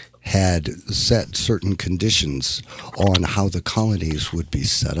had set certain conditions on how the colonies would be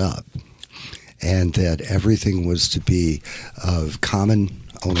set up, and that everything was to be of common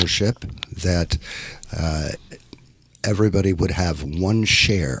ownership, that everybody would have one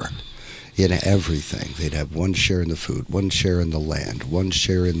share in everything. They'd have one share in the food, one share in the land, one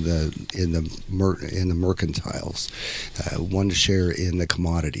share in the mercantiles, one share in the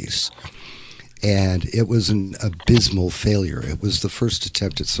commodities. And it was an abysmal failure. It was the first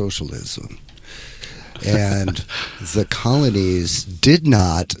attempt at socialism. And the colonies did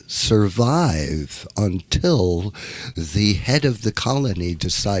not survive until the head of the colony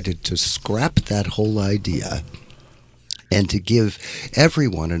decided to scrap that whole idea and to give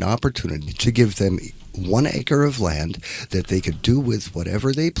everyone an opportunity, to give them 1 acre of land that they could do with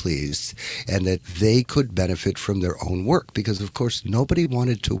whatever they pleased and that they could benefit from their own work. Because, of course, nobody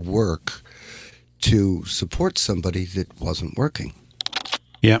wanted to work to support somebody that wasn't working.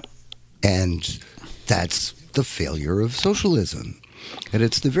 Yeah. And that's the failure of socialism. And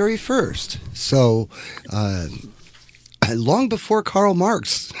it's the very first. So, long before Karl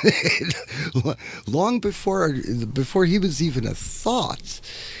Marx, long before he was even a thought.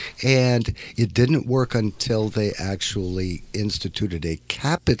 And it didn't work until they actually instituted a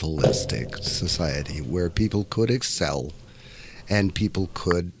capitalistic society where people could excel and people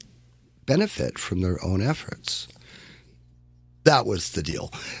could benefit from their own efforts. That was the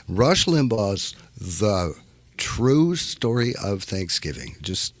deal. Rush Limbaugh's The True Story of Thanksgiving.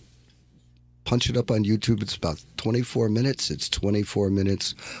 Just punch it up on YouTube. It's about 24 minutes. It's 24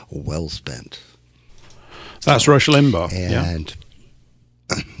 minutes well spent. That's Rush Limbaugh. And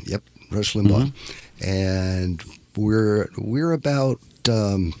yep, Rush Limbaugh. Mm-hmm. And we're about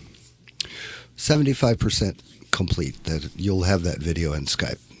 75% complete. That you'll have that video in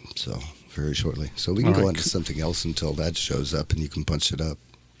Skype. So very shortly. So we can go on to something else until that shows up and you can punch it up.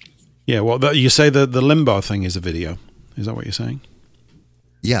 Yeah, well, you say the Limbaugh thing is a video. Is that what you're saying?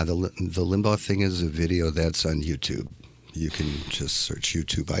 Yeah, the Limbaugh thing is a video that's on YouTube. You can just search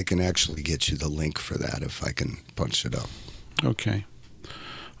YouTube. I can actually get you the link for that if I can punch it up. Okay.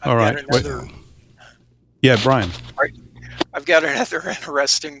 All right. Yeah, Brian. I've got another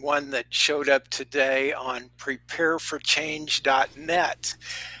interesting one that showed up today on prepareforchange.net.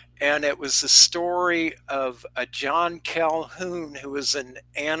 And it was the story of a John Calhoun, who was an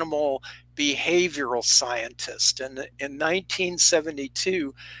animal behavioral scientist. And in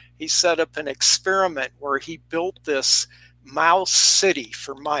 1972, he set up an experiment where he built this mouse city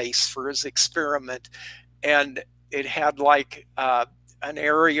for mice for his experiment. And it had like an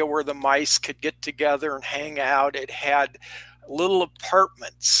area where the mice could get together and hang out. It had little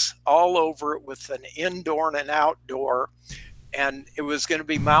apartments all over it with an indoor and an outdoor. And it was going to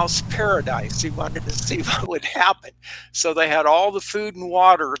be mouse paradise. He wanted to see what would happen. So they had all the food and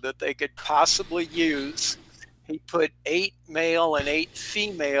water that they could possibly use. He put 8 male and 8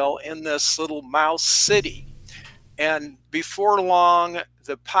 female in this little mouse city. And before long,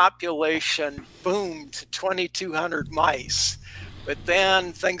 the population boomed to 2,200 mice. But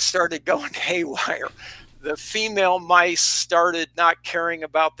then things started going haywire. The female mice started not caring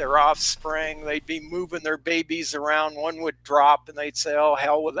about their offspring. They'd be moving their babies around. One would drop and they'd say, oh,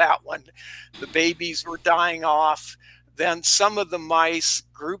 hell with that one. The babies were dying off. Then some of the mice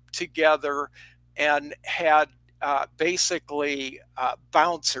grouped together and had basically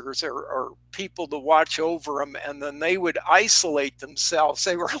bouncers or people to watch over them, and then they would isolate themselves.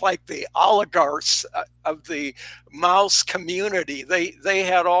 They were like the oligarchs of the mouse community. They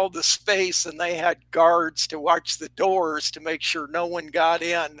had all the space, and they had guards to watch the doors to make sure no one got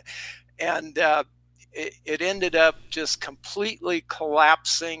in. And it ended up just completely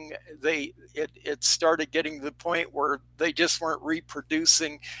collapsing. It started getting to the point where they just weren't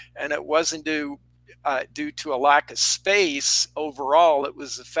reproducing, and it wasn't due to a lack of space overall. It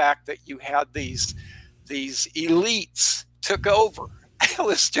was the fact that you had these elites took over. It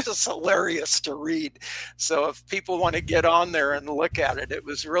was just hilarious to read. So if people want to get on there and look at it, it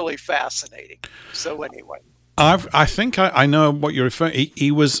was really fascinating. So anyway, I think I know what you're referring. He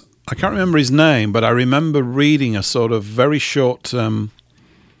was, I can't remember his name, but I remember reading a sort of very short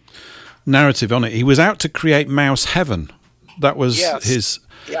narrative on it. He was out to create mouse heaven. That was his.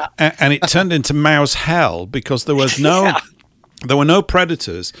 Yeah. And it turned into mouse hell because there was there were no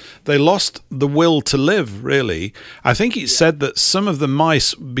predators. They lost the will to live, really. I think it said that some of the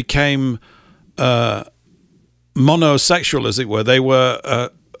mice became monosexual, as it were. They were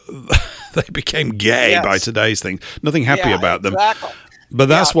they became gay by today's thing. Nothing happy about them. Exactly. But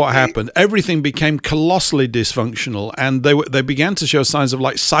that's what happened. Everything became colossally dysfunctional, and they began to show signs of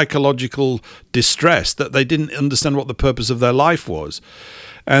like psychological distress, that they didn't understand what the purpose of their life was.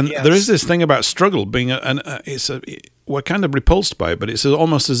 And there is this thing about struggle being we're kind of repulsed by it, but it's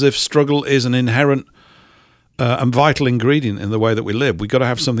almost as if struggle is an inherent a vital ingredient in the way that we live. We've got to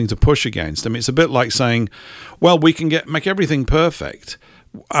have something to push against. I mean, it's a bit like saying, well, we can make everything perfect.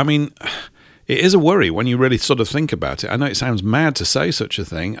 I mean, it is a worry when you really sort of think about it. I know it sounds mad to say such a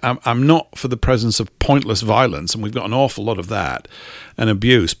thing. I'm not for the presence of pointless violence, and we've got an awful lot of that and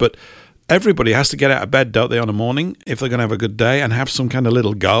abuse, but everybody has to get out of bed, don't they, on a morning, if they're going to have a good day and have some kind of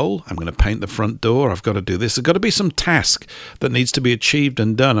little goal. I'm going to paint the front door. I've got to do this. There's got to be some task that needs to be achieved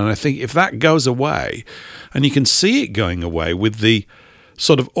and done. And I think if that goes away, and you can see it going away with the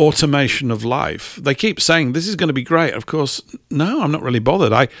sort of automation of life, they keep saying this is going to be great. Of course, no, I'm not really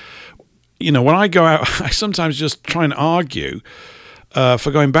bothered. When I go out, I sometimes just try and argue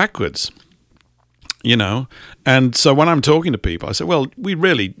for going backwards. And so when I'm talking to people, I say, well,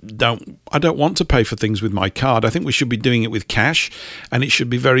 I don't want to pay for things with my card. I think we should be doing it with cash, and it should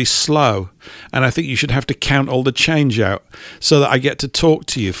be very slow. And I think you should have to count all the change out so that I get to talk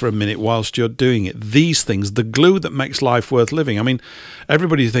to you for a minute whilst you're doing it. These things, the glue that makes life worth living. I mean,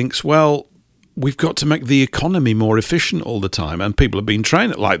 everybody thinks, well, we've got to make the economy more efficient all the time. And people have been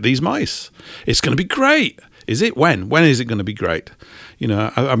trained like these mice. It's going to be great. Is it? When? When is it going to be great?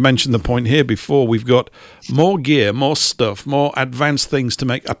 I mentioned the point here before. We've got more gear, more stuff, more advanced things to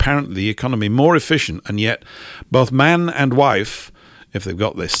make apparently the economy more efficient. And yet both man and wife, if they've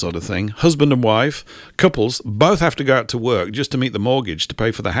got this sort of thing, husband and wife, couples, both have to go out to work just to meet the mortgage, to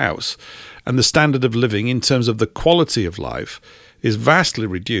pay for the house. And the standard of living in terms of the quality of life is vastly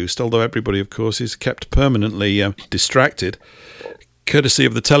reduced, although everybody, of course, is kept permanently distracted, courtesy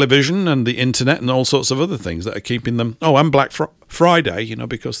of the television and the internet and all sorts of other things that are keeping them. Oh, and Black Friday,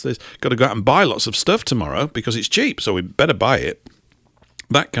 because they've got to go out and buy lots of stuff tomorrow because it's cheap, so we better buy it.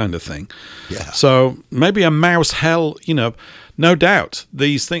 That kind of thing. Yeah. So maybe a mouse hell, no doubt.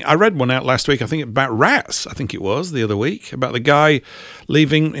 These things. I read one out last week, I think about rats, the other week, about the guy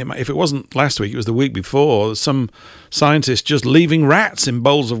leaving, if it wasn't last week, it was the week before, some scientist just leaving rats in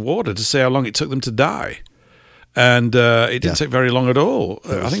bowls of water to see how long it took them to die. And it didn't take very long at all.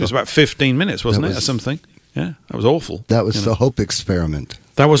 I think it was about 15 minutes, wasn't it, or something? Yeah, that was awful. That was the hope experiment.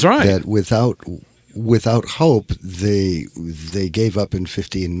 That was right. That without hope, they gave up in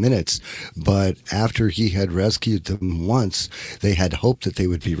 15 minutes. But after he had rescued them once, they had hope that they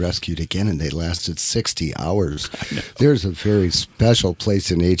would be rescued again, and they lasted 60 hours. There's a very special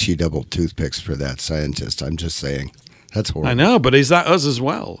place in HE double toothpicks for that scientist. I'm just saying. That's horrible. I know, but is that us as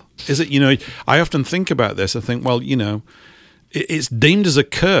well? Is it, I often think about this. I think, well, it's deemed as a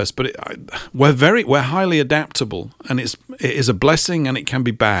curse, but we're highly adaptable, and it is a blessing, and it can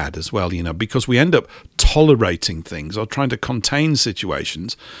be bad as well, because we end up tolerating things or trying to contain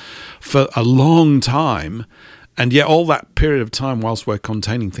situations for a long time, and yet all that period of time whilst we're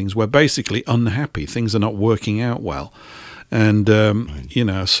containing things, we're basically unhappy. Things are not working out well, and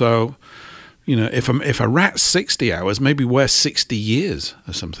so. If a rat's 60 hours, maybe we're 60 years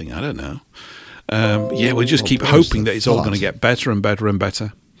or something. I don't know. We just keep hoping that it's all going to get better and better and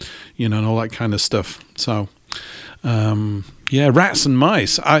better, and all that kind of stuff. So, rats and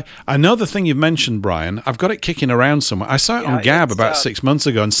mice. I know the thing you've mentioned, Brian. I've got it kicking around somewhere. I saw it on Gab about 6 months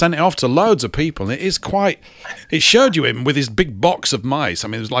ago and sent it off to loads of people. And it showed you him with his big box of mice. I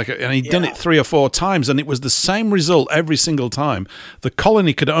mean, it was and he'd done it 3 or 4 times, and it was the same result every single time. The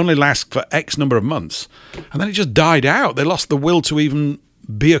colony could only last for X number of months, and then it just died out. They lost the will to even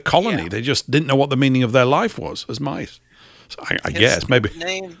be a colony. They just didn't know what the meaning of their life was as mice. So I guess maybe.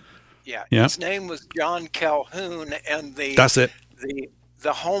 His name was John Calhoun, and that's it.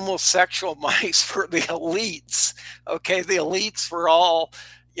 The homosexual mice were the elites. Okay, the elites were all,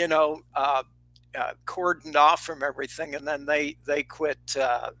 cordoned off from everything, and then they quit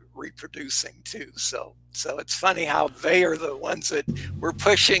reproducing too. So it's funny how they are the ones that were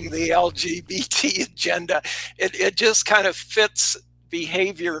pushing the LGBT agenda. It just kind of fits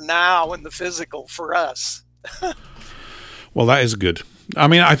behavior now in the physical for us. Well, that is good. I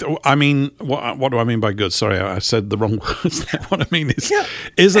mean, what do I mean by good? Sorry, I said the wrong words. What I mean is,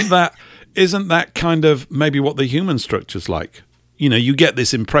 isn't that kind of maybe what the human structure's like? You get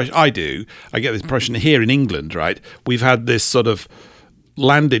this impression. I get this impression here in England, right? We've had this sort of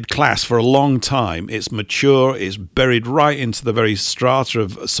landed class for a long time. It's mature. It's buried right into the very strata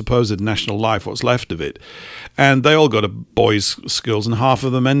of supposed national life, what's left of it. And they all go to boys' schools, and half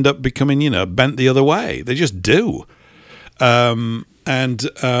of them end up becoming, bent the other way. They just do. You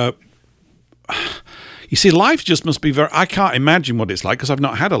see, life just must be I can't imagine what it's like because I've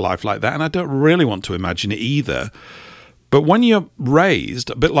not had a life like that, and I don't really want to imagine it either. But when you're raised,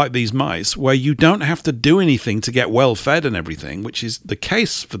 a bit like these mice, where you don't have to do anything to get well fed and everything, which is the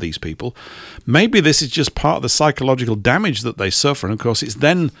case for these people, maybe this is just part of the psychological damage that they suffer. And of course, it's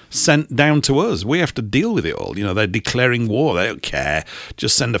then sent down to us. We have to deal with it all. You know, they're declaring war. They don't care.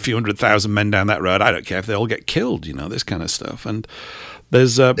 Just send a few 100,000 men down that road. I don't care if they all get killed, you know, this kind of stuff. And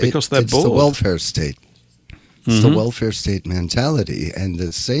there's, because they're it's bored. The welfare state. It's the welfare state mentality, and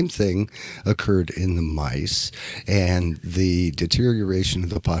the same thing occurred in the mice, and the deterioration of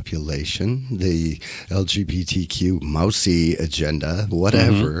the population, the LGBTQ mousy agenda,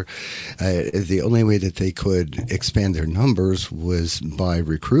 whatever. The only way that they could expand their numbers was by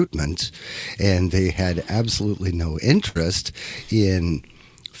recruitment, and they had absolutely no interest in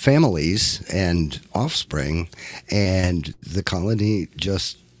families and offspring, and the colony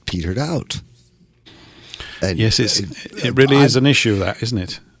just petered out. And yes, it really is an issue, that, isn't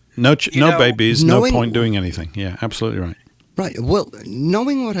it? No babies, no point doing anything. Yeah, absolutely right. Right. Well,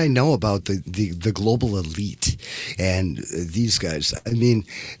 knowing what I know about the global elite and these guys, I mean,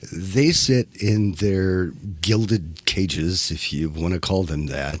 they sit in their gilded cages, if you want to call them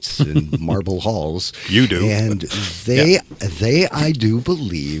that, in marble halls. You do. And they, I do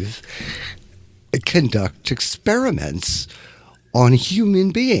believe, conduct experiments on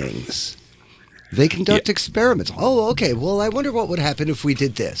human beings. They conduct experiments. Oh, okay. Well, I wonder what would happen if we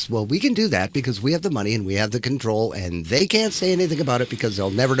did this. Well, we can do that because we have the money and we have the control, and they can't say anything about it because they'll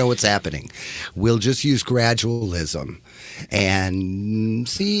never know what's happening. We'll just use gradualism and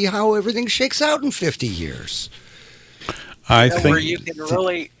see how everything shakes out in 50 years. I think where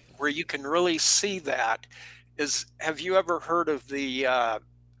you can really see that is, have you ever heard of the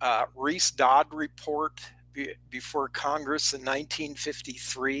Reese Dodd report before Congress in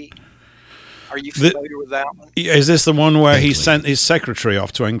 1953? Are you familiar with that one? Is this the one where he sent his secretary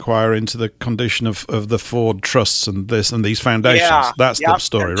off to inquire into the condition of the Ford trusts and this and these foundations? Yeah, That's the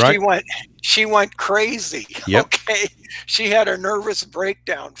story, right? She went crazy. Yep. Okay, she had a nervous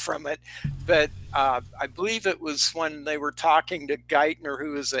breakdown from it. But I believe it was when they were talking to Geithner,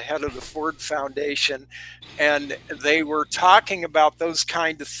 who is the head of the Ford Foundation, and they were talking about those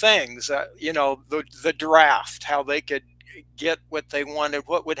kind of things. The draft, how they could get what they wanted.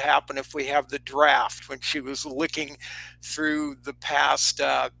 What would happen if we have the draft? When she was looking through the past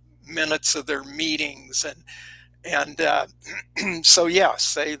minutes of their meetings, and so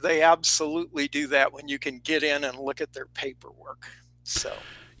yes, they absolutely do that when you can get in and look at their paperwork. So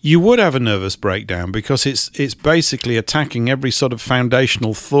you would have a nervous breakdown because it's basically attacking every sort of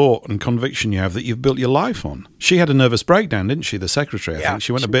foundational thought and conviction you have that you've built your life on. She had a nervous breakdown, didn't she? The secretary, I think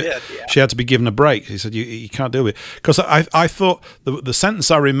she went a bit. Did, yeah. She had to be given a break. He said, "You can't deal with it." Because I thought the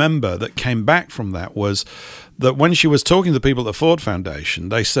sentence I remember that came back from that was that when she was talking to the people at the Ford Foundation,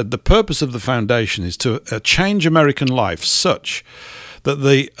 they said the purpose of the foundation is to change American life such that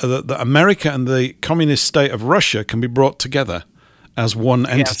the America and the communist state of Russia can be brought together as one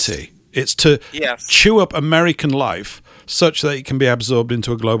entity. It's to chew up American life such that it can be absorbed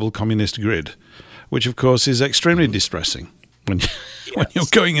into a global communist grid, which of course is extremely distressing when you're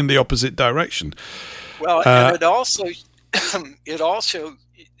going in the opposite direction. Well, and it also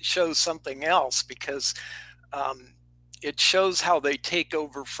shows something else, because it shows how they take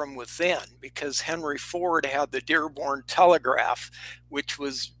over from within, because Henry Ford had the Dearborn Telegraph, which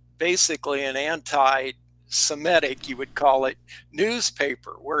was basically an anti-Semitic, you would call it,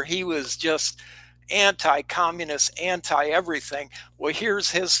 newspaper, where he was just anti-communist, anti-everything. Well,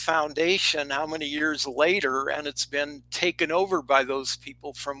 here's his foundation how many years later, and it's been taken over by those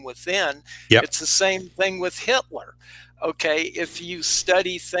people from within. Yep. It's the same thing with Hitler. Okay, if you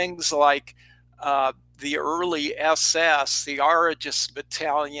study things like the early SS, the Aragis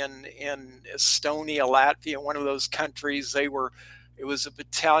battalion in Estonia, Latvia, one of those countries, it was a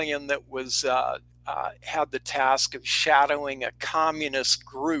battalion that was had the task of shadowing a communist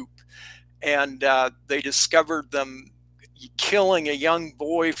group, and they discovered them killing a young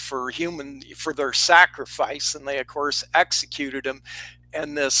boy for their sacrifice, and they of course executed him.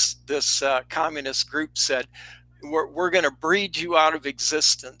 And this communist group said, we're going to breed you out of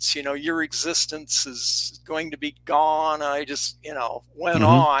existence. Your existence is going to be gone. I just, went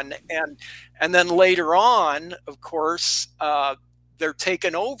on. And then later on, of course, they're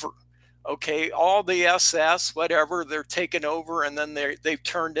taken over. Okay, all the SS, whatever, they're taken over, and then they've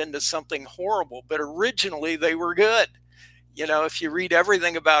turned into something horrible. But originally they were good. If you read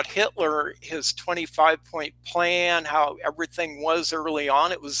everything about Hitler, his 25-point plan, how everything was early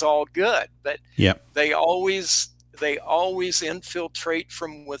on, it was all good. But they always infiltrate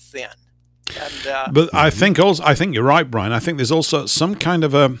from within. And but I think you're right, Brian. I think there's also some kind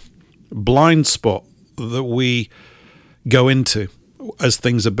of a blind spot that we go into as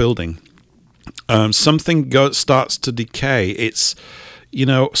things are building. Something starts to decay. It's,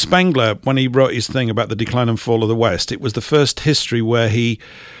 Spengler, when he wrote his thing about the decline and fall of the West, it was the first history where he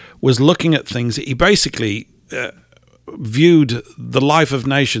was looking at things. He basically viewed the life of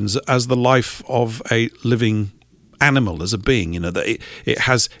nations as the life of a living animal, as a being, that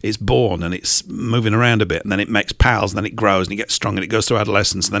it's born and it's moving around a bit, and then it makes pals, and then it grows and it gets strong, and it goes through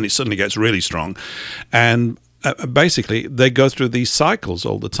adolescence, and then it suddenly gets really strong. And basically they go through these cycles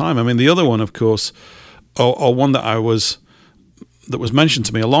all the time. I mean, the other one, of course, or one that was mentioned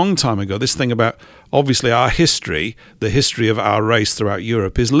to me a long time ago, this thing about, obviously, our history, the history of our race throughout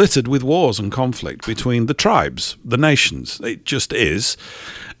Europe, is littered with wars and conflict between the tribes, the nations. It just is.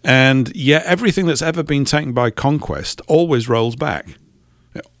 And yet everything that's ever been taken by conquest always rolls back.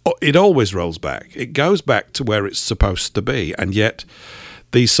 It always rolls back. It goes back to where it's supposed to be. And yet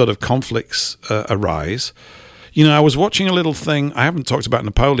these sort of conflicts arise. I was watching a little thing. I haven't talked about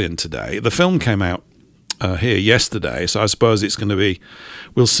Napoleon today. The film came out here yesterday, so I suppose it's going to be,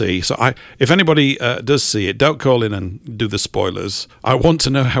 we'll see. So if anybody does see it, don't call in and do the spoilers. I want to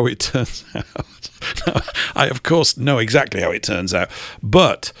know how it turns out. I, of course, know exactly how it turns out,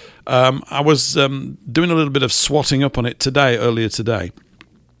 but I was doing a little bit of swatting up on it earlier today,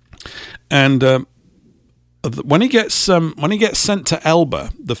 and when he gets sent to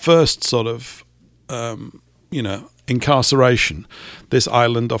Elba, the first sort of incarceration, this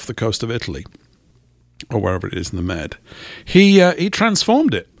island off the coast of Italy, or wherever it is in the Med, he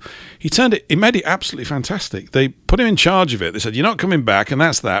transformed it. He made it absolutely fantastic. They put him in charge of it. They said, "You're not coming back, and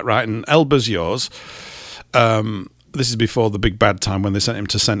that's that, right? And Elba's yours." This is before the big bad time when they sent him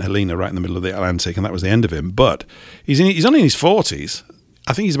to St. Helena, right in the middle of the Atlantic, and that was the end of him. But he's only in his 40s.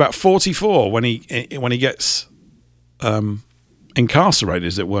 I think he's about 44 when he gets incarcerated,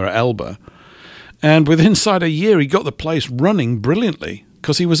 as it were, at Elba. And within inside a year, he got the place running brilliantly,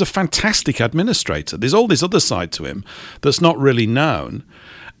 because he was a fantastic administrator. There's all this other side to him that's not really known.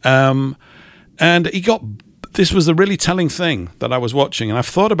 And this was the really telling thing that I was watching, and I've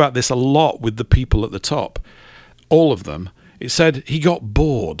thought about this a lot with the people at the top, all of them. It said he got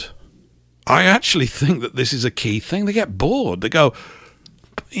bored. I actually think that this is a key thing. They get bored. They go,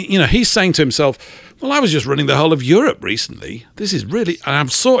 he's saying to himself, well, I was just running the whole of Europe recently. This is really, and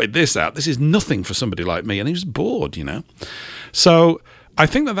I've sorted this out. This is nothing for somebody like me. And he was bored, So I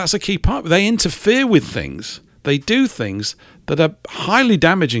think that that's a key part. They interfere with things. They do things that are highly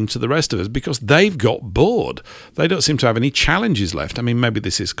damaging to the rest of us because they've got bored. They don't seem to have any challenges left. I mean, maybe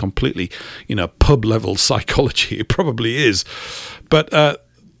this is completely, pub-level psychology. It probably is. But,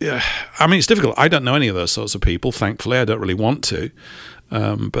 it's difficult. I don't know any of those sorts of people, thankfully. I don't really want to.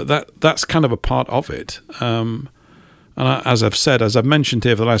 But that's kind of a part of it. And as I've mentioned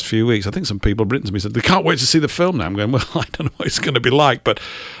here for the last few weeks, I think some people have written to me and said, they can't wait to see the film now. I'm going, well, I don't know what it's going to be like. But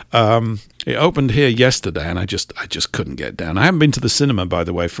it opened here yesterday, and I just couldn't get down. I haven't been to the cinema, by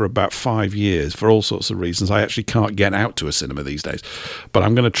the way, for about 5 years, for all sorts of reasons. I actually can't get out to a cinema these days. But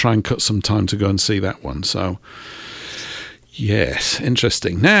I'm going to try and cut some time to go and see that one. So, yes,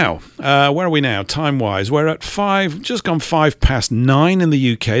 interesting. Now, where are we now, time-wise? We're at just gone 9:05 in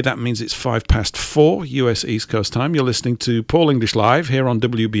the UK. That means it's 4:05 US East Coast time. You're listening to Paul English Live here on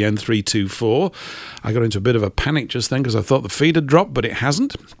WBN 324. I got into a bit of a panic just then because I thought the feed had dropped, but it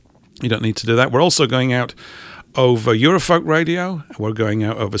hasn't. You don't need to do that. We're also going out over Eurofolk Radio. We're going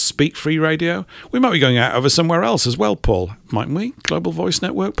out over Speak Free Radio. We might be going out over somewhere else as well, Paul, mightn't we? Global Voice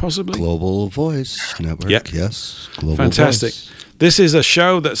Network, possibly? Global Voice Network, yep. Yes. Global Fantastic. Voice. This is a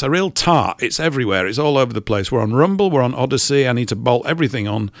show that's a real tart. It's everywhere. It's all over the place. We're on Rumble. We're on Odyssey. I need to bolt everything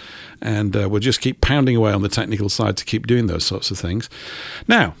on, and we'll just keep pounding away on the technical side to keep doing those sorts of things.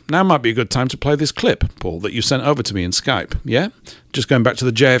 Now might be a good time to play this clip, Paul, that you sent over to me in Skype, yeah? Just going back to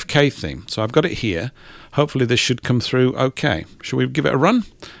the JFK theme. So I've got it here. Hopefully this should come through okay. Shall we give it a run?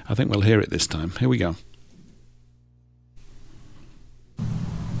 I think we'll hear it this time. Here we go.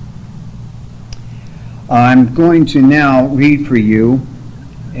 I'm going to now read for you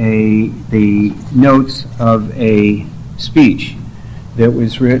the notes of a speech that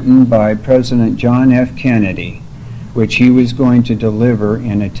was written by President John F. Kennedy, which he was going to deliver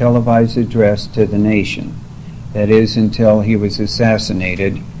in a televised address to the nation. That is, until he was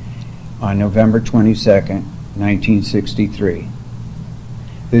assassinated on November 22nd, 1963.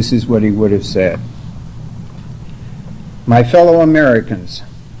 This is what he would have said. My fellow Americans,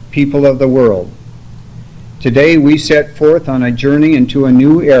 people of the world, today we set forth on a journey into a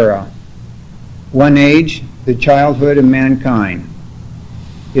new era. One age, the childhood of mankind,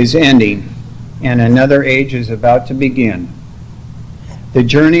 is ending, and another age is about to begin. The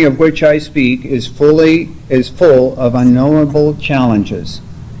journey of which I speak is full of unknowable challenges.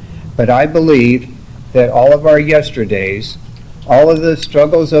 But I believe that all of our yesterdays, all of the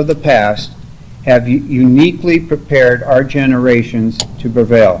struggles of the past, have uniquely prepared our generations to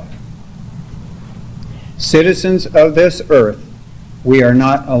prevail. Citizens of this earth, we are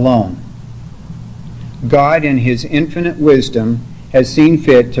not alone. God, in His infinite wisdom, has seen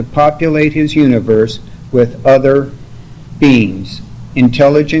fit to populate His universe with other beings,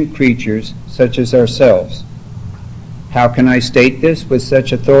 intelligent creatures such as ourselves. How can I state this with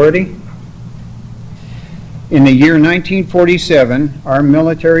such authority? In the year 1947, our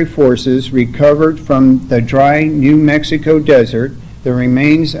military forces recovered from the dry New Mexico desert the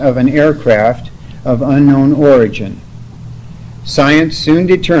remains of an aircraft of unknown origin. Science soon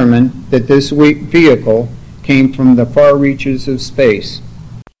determined that this vehicle came from the far reaches of space.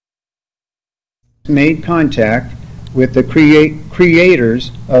 Made contact with the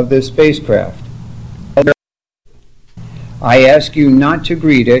creators of this spacecraft. I ask you not to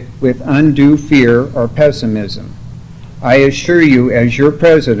greet it with undue fear or pessimism. I assure you, as your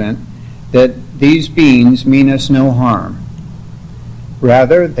president, that these beings mean us no harm.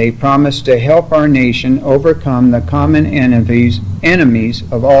 Rather, they promise to help our nation overcome the common enemies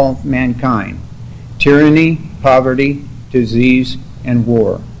of all mankind: tyranny, poverty, disease, and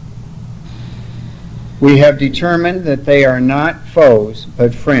war. We have determined that they are not foes,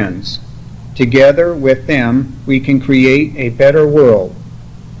 but friends. Together with them, we can create a better world.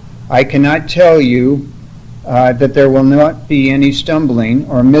 I cannot tell you that there will not be any stumbling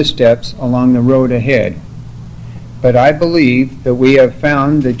or missteps along the road ahead. But I believe that we have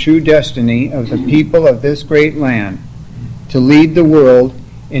found the true destiny of the people of this great land, to lead the world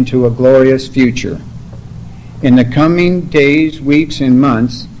into a glorious future. In the coming days, weeks, and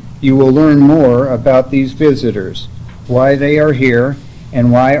months, you will learn more about these visitors, why they are here,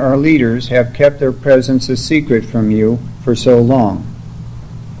 and why our leaders have kept their presence a secret from you for so long.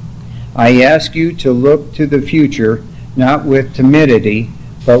 I ask you to look to the future not with timidity,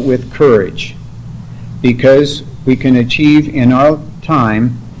 but with courage, because we can achieve in our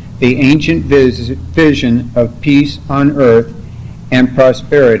time the ancient vision of peace on earth and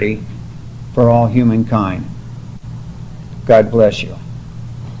prosperity for all humankind. God bless you.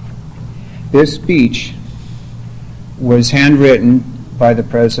 This speech was handwritten by the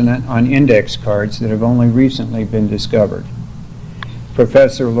President on index cards that have only recently been discovered.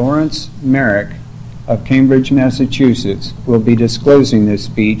 Professor Lawrence Merrick of Cambridge, Massachusetts, will be disclosing this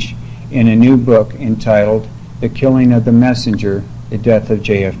speech in a new book entitled The Killing of the Messenger, The Death of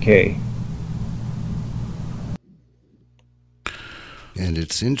JFK. And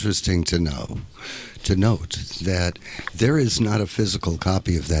it's interesting to note that there is not a physical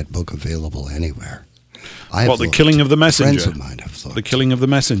copy of that book available anywhere. The Killing of the Messenger? Friends of mine have looked. The Killing of the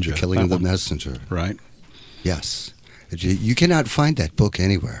Messenger. The Killing of the Messenger. Right. Yes. You cannot find that book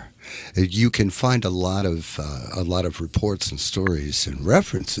anywhere. You can find a lot of reports and stories and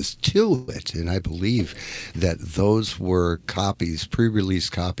references to it, and I believe that those were copies, pre-release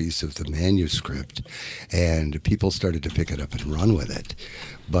copies of the manuscript, and people started to pick it up and run with it.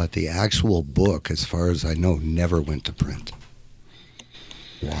 But the actual book, as far as I know, never went to print.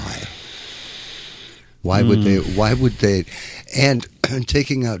 Why? Why would they? And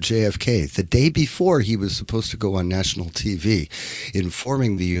taking out JFK, the day before he was supposed to go on national TV,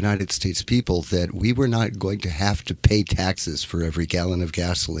 informing the United States people that we were not going to have to pay taxes for every gallon of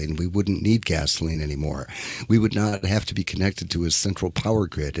gasoline. We wouldn't need gasoline anymore. We would not have to be connected to a central power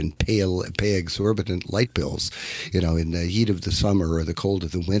grid and pay exorbitant light bills, in the heat of the summer or the cold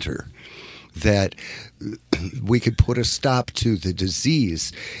of the winter. That we could put a stop to the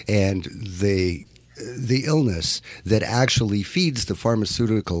disease and the illness that actually feeds the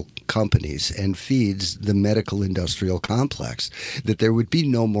pharmaceutical companies and feeds the medical industrial complex, that there would be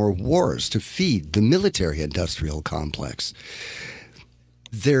no more wars to feed the military industrial complex.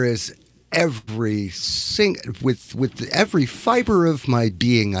 There is with every fiber of my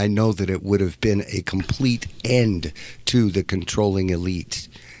being, I know that it would have been a complete end to the controlling elite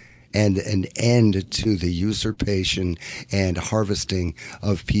and an end to the usurpation and harvesting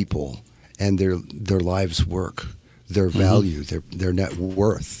of people and their lives' work, their value, their net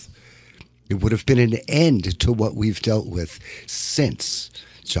worth. It would have been an end to what we've dealt with since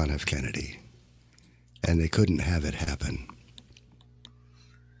John F. Kennedy. And they couldn't have it happen.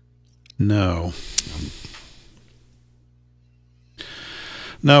 No.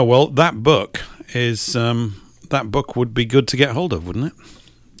 No, well, that book would be good to get hold of, wouldn't it?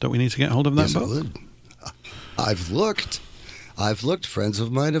 Don't we need to get hold of that book? Yes, it would. I've looked. Friends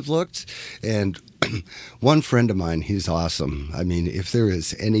of mine have looked, and one friend of mine, he's awesome. I mean, if there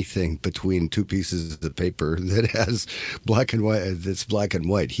is anything between two pieces of paper that has black and white, that's black and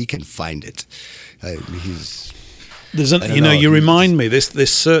white, he can find it. He's... You remind me this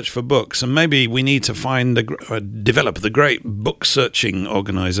search for books, and maybe we need to develop the great book searching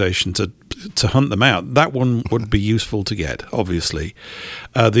organization to hunt them out. That one would be useful to get, obviously.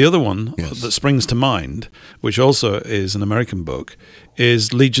 The other one that springs to mind, which also is an American book,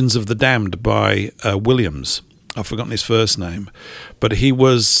 is Legions of the Damned by Williams. I've forgotten his first name, but he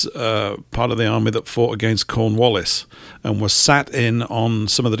was part of the army that fought against Cornwallis and was sat in on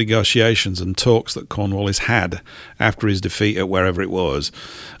some of the negotiations and talks that Cornwallis had after his defeat at wherever it was.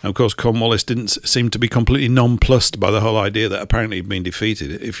 And of course, Cornwallis didn't seem to be completely nonplussed by the whole idea that apparently he'd been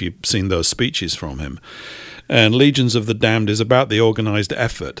defeated, if you've seen those speeches from him. And Legions of the Damned is about the organised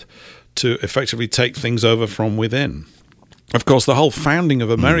effort to effectively take things over from within. Of course, the whole founding of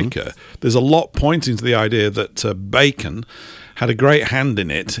America, there's a lot pointing to the idea that Bacon had a great hand in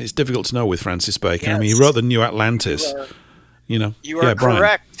it. It's difficult to know with Francis Bacon. Yes. I mean, he wrote the New Atlantis. You are Brian.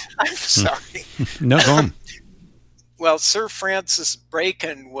 correct. I'm sorry. No, go on. Well, Sir Francis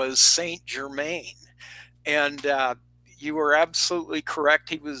Bacon was Saint Germain, and you were absolutely correct.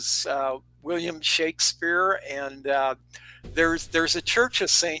 He was William Shakespeare, and there's a church of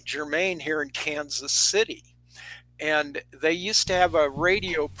Saint Germain here in Kansas City. And they used to have a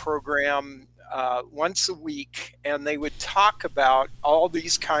radio program once a week, and they would talk about all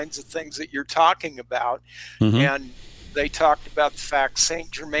these kinds of things that you're talking about. Mm-hmm. And they talked about the fact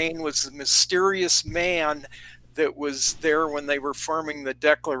Saint Germain was a mysterious man that was there when they were forming the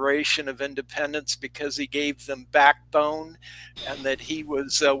Declaration of Independence because he gave them backbone, and that he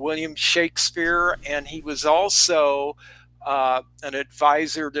was William Shakespeare, and he was also an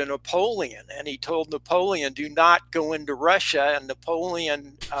advisor to Napoleon, and he told Napoleon, do not go into Russia, and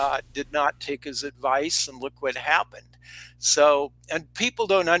Napoleon did not take his advice, and look what happened. So, and people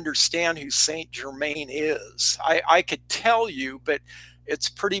don't understand who Saint Germain is. I could tell you, but it's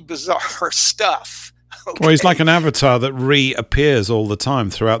pretty bizarre stuff. Okay? Well, he's like an avatar that reappears all the time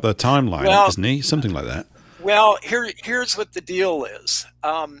throughout the timeline, isn't he? Something like that. Well, here's what the deal is.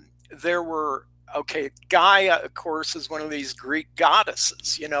 Gaia, of course, is one of these Greek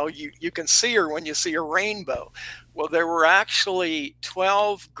goddesses. You can see her when you see a rainbow. Well, there were actually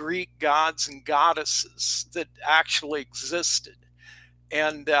 12 Greek gods and goddesses that actually existed.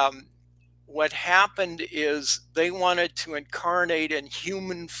 And what happened is they wanted to incarnate in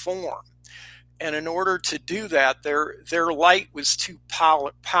human form. And in order to do that, their light was too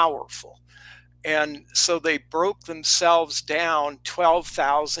powerful. And so they broke themselves down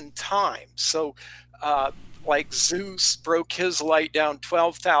 12,000 times. So like Zeus broke his light down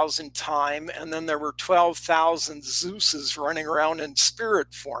 12,000 times, and then there were 12,000 Zeuses running around in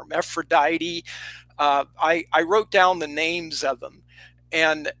spirit form. Aphrodite, I wrote down the names of them.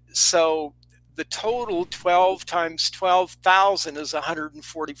 And so the total 12 times 12,000 is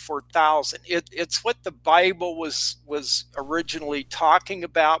 144,000. It's what the Bible was originally talking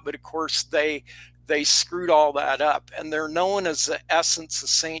about, but of course they screwed all that up, and they're known as the essence of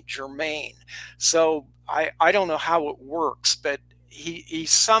Saint Germain. So I don't know how it works, but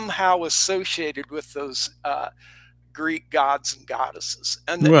he's somehow associated with those Greek gods and goddesses.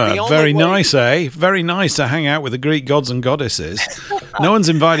 And very nice, eh? Very nice to hang out with the Greek gods and goddesses. No one's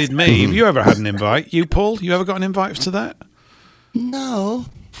invited me. Have you ever had an invite? You, Paul? You ever got an invite to that? No.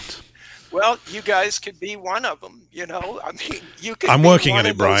 Well, you guys could be one of them, I mean, you could. I'm working on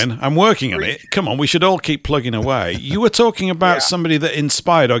it, Brian. I'm working on it. Come on, we should all keep plugging away. You were talking about somebody that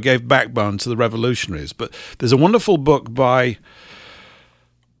inspired or gave backbone to the revolutionaries, but there's a wonderful book by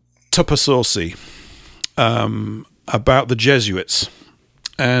Tupper Saussey about the Jesuits,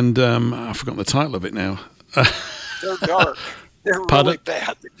 and I've forgotten the title of it now. They're dark. They're really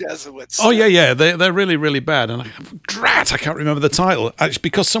bad, the Jesuits. Oh, yeah. They're really, really bad. And I can't remember the title. It's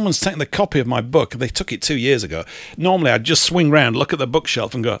because someone's taken the copy of my book. They took it 2 years ago. Normally, I'd just swing round, look at the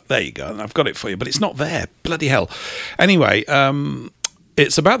bookshelf and go, there you go, and I've got it for you. But it's not there. Bloody hell. Anyway,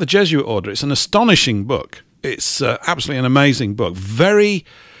 it's about the Jesuit order. It's an astonishing book. It's absolutely an amazing book.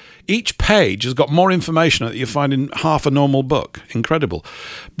 Each page has got more information that you find in half a normal book. Incredible.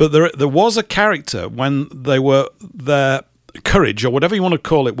 But there was a character when their courage, or whatever you want to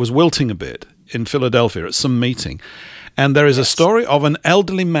call it, was wilting a bit in Philadelphia at some meeting. And there is a story of an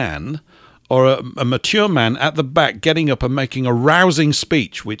elderly man or a mature man at the back getting up and making a rousing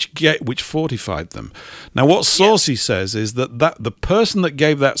speech which fortified them. Now, what Saussey says is that the person that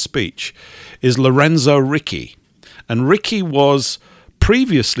gave that speech is Lorenzo Ricci. And Ricci was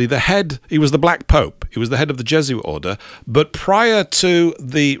previously he was the Black Pope. He was the head of the Jesuit order. But prior to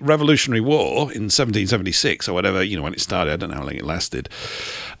the Revolutionary War in 1776 or whatever, when it started, I don't know how long it lasted,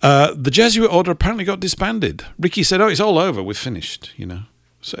 the Jesuit order apparently got disbanded. Ricky said, it's all over. We're finished,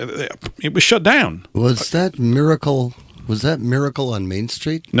 So it was shut down. Was that Miracle on Main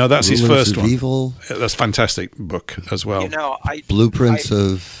Street? No, that's his Rulers first of one. Evil? That's a fantastic book as well. Blueprints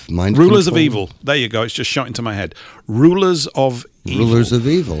of Mind Rulers of Control? Evil. There you go. It's just shot into my head. Rulers of Evil. Rulers of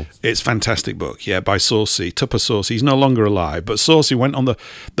Evil. It's a fantastic book, by Saussey, Tupper Saussey. He's no longer alive, but Saussey went on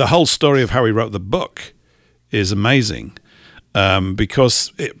the whole story of how he wrote the book is amazing.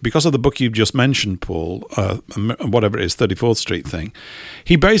 Because of the book you just mentioned, Paul, whatever it is, 34th Street thing,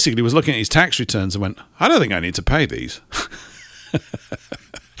 he basically was looking at his tax returns and went, I don't think I need to pay these.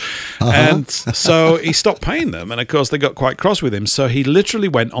 And so he stopped paying them. And, of course, they got quite cross with him. So he literally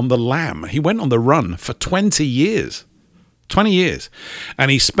went on the lam. He went on the run for 20 years. 20 years. And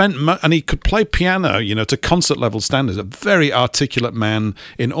he and he could play piano, to concert level standards, a very articulate man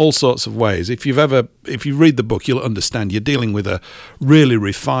in all sorts of ways. If you read the book, you'll understand you're dealing with a really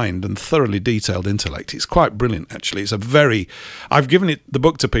refined and thoroughly detailed intellect. It's quite brilliant, actually. I've given the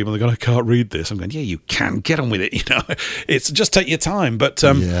book to people, they're going, I can't read this. I'm going, yeah, you can, get on with it, It's just take your time. But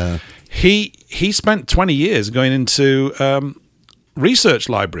he spent 20 years going into research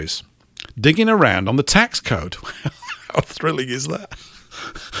libraries, digging around on the tax code. How thrilling is that?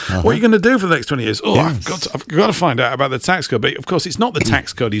 What are you going to do for the next 20 years? I've got to find out about the tax code. But, of course, it's not the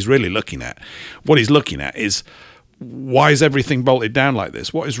tax code he's really looking at. What he's looking at is, why is everything bolted down like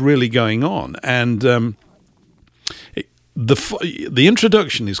this? What is really going on? And the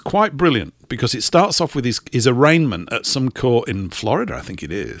introduction is quite brilliant because it starts off with his arraignment at some court in Florida, I think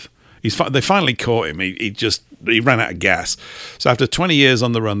it is. They finally caught him. He ran out of gas. So after 20 years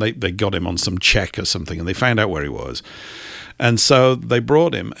on the run, they got him on some check or something, and they found out where he was. And so they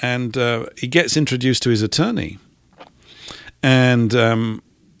brought him, and he gets introduced to his attorney. And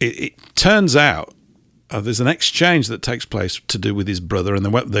it turns out there's an exchange that takes place to do with his brother, and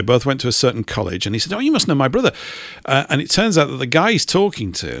they both went to a certain college. And he said, you must know my brother. And it turns out that the guy he's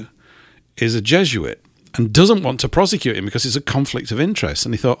talking to is a Jesuit and doesn't want to prosecute him because it's a conflict of interest.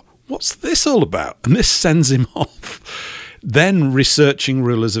 And he thought, what's this all about? And this sends him off. Then researching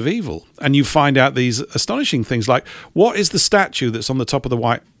Rulers of Evil. And you find out these astonishing things like, what is the statue that's on the top of the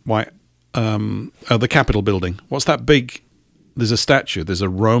Capitol building? What's that big? There's a statue. There's a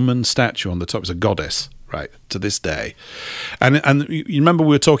Roman statue on the top. It's a goddess, right, to this day. And you remember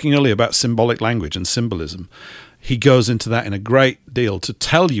we were talking earlier about symbolic language and symbolism. He goes into that in a great deal to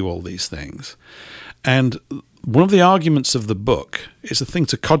tell you all these things. And one of the arguments of the book, is a thing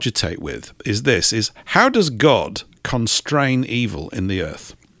to cogitate with, is how does God constrain evil in the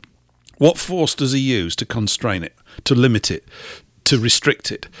earth? What force does he use to constrain it, to limit it, to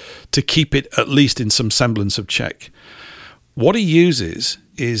restrict it, to keep it at least in some semblance of check? What he uses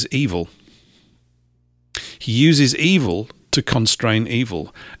is evil. He uses evil to constrain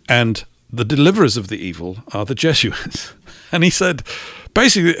evil, and the deliverers of the evil are the Jesuits. And he said,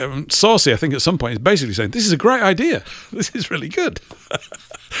 basically, Saussey, I think at some point, is basically saying, this is a great idea. This is really good.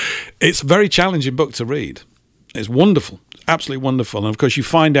 It's a very challenging book to read. It's wonderful, absolutely wonderful. And, of course, you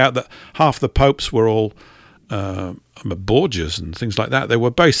find out that half the popes were all Borgias and things like that. They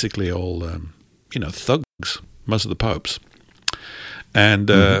were basically all, thugs, most of the popes. And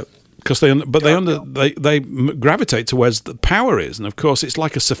because they gravitate to where the power is. And, of course, it's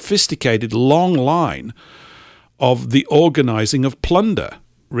like a sophisticated, long line of the organizing of plunder,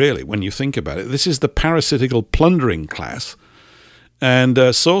 really, when you think about it. This is the parasitical plundering class, and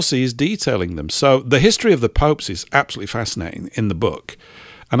Saussey is detailing them. So the history of the popes is absolutely fascinating in the book,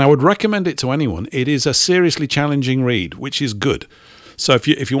 and I would recommend it to anyone. It is a seriously challenging read, which is good. So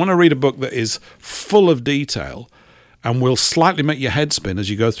if you want to read a book that is full of detail and will slightly make your head spin as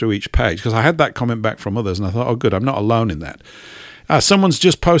you go through each page, because I had that comment back from others, and I thought, oh, good, I'm not alone in that. Someone's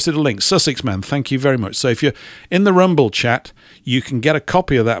just posted a link. Sussex Man, thank you very much. So if you're in the Rumble chat, you can get a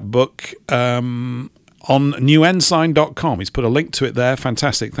copy of that book on newensign.com. He's put a link to it there.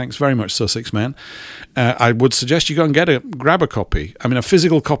 Fantastic. Thanks very much, Sussex Man. I would suggest you go and grab a copy. I mean, a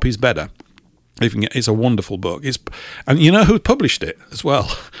physical copy is better. It's a wonderful book. And you know who published it as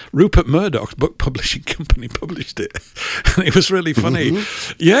well? Rupert Murdoch's book publishing company published it. And it was really funny.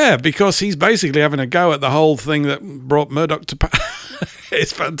 Mm-hmm. Yeah, because he's basically having a go at the whole thing that brought Murdoch to power.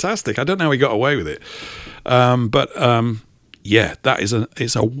 It's fantastic. I don't know how he got away with it. Yeah,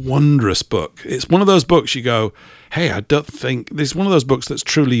 it's a wondrous book. It's one of those books you go, hey, I don't think... This is one of those books that's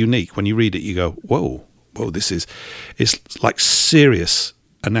truly unique. When you read it, you go, whoa, it's like serious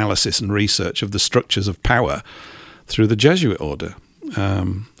analysis and research of the structures of power through the Jesuit order.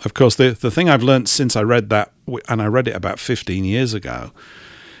 Of course, the thing I've learned since I read that, and I read it about 15 years ago,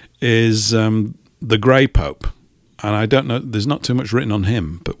 is the Grey Pope. And I don't know, there's not too much written on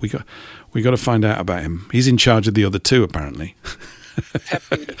him, but we got to find out about him. He's in charge of the other two, apparently.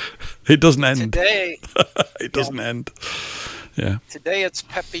 It doesn't end. Today, it doesn't end. Yeah. Today it's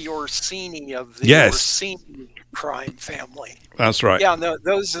Pepe Orsini of the Orsini crime family. That's right. Yeah, no,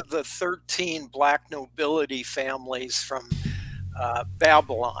 those are the 13 black nobility families from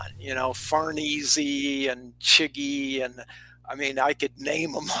Babylon. You know, Farnese and Chigi, and I mean, I could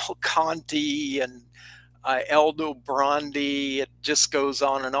name them all. Conti and Aldobrandi. It just goes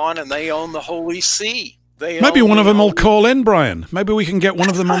on, and they own the Holy See. Maybe one of them will call in, Brian. Maybe we can get one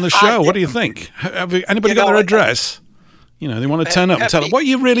of them on the show. What do you think? Anybody got their address? You know, they want to turn up and tell them, what are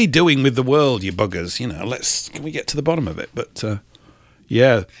you really doing with the world, you buggers? You know, can we get to the bottom of it? But,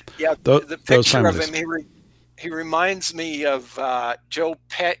 yeah. Yeah, the picture of him, he reminds me of Joe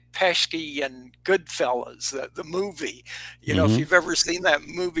Pesci and Goodfellas, the movie. You know, if you've ever seen that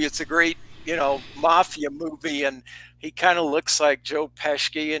movie, it's a great, mafia movie. And he kind of looks like Joe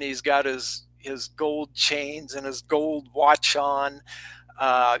Pesci, and he's got his gold chains and his gold watch on.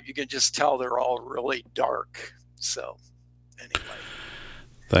 You can just tell they're all really dark. So, anyway.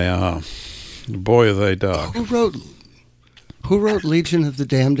 They are. Boy, are they dark. Who wrote Legion of the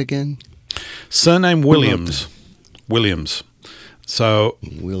Damned again? Surname Williams. Williams. So,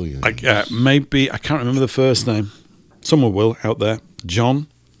 Williams. Maybe, I can't remember the first name. Someone will out there. John,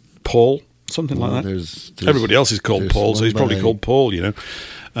 Paul, something like that. There's everybody else is called Paul, so he's probably called Paul,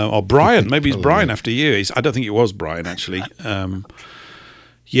 or Brian. Maybe he's Brian after you. I don't think it was Brian, actually.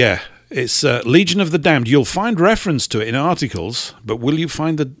 Yeah, it's Legion of the Damned. You'll find reference to it in articles, but will you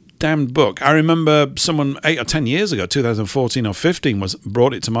find the damned book? I remember someone 8 or 10 years ago, 2014 or 15,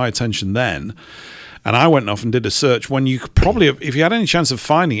 brought it to my attention then, and I went off and did a search when you could probably, if you had any chance of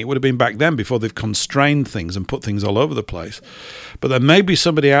finding it, would have been back then before they've constrained things and put things all over the place. But there may be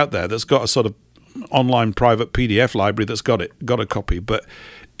somebody out there that's got a sort of online private PDF library that's got a copy, but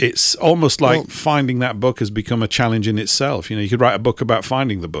it's almost like finding that book has become a challenge in itself. You could write a book about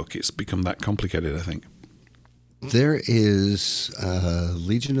finding the book. It's become that complicated, I think. There is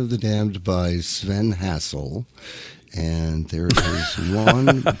Legion of the Damned by Sven Hassel, and there is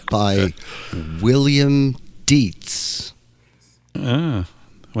one by William Dietz. Well,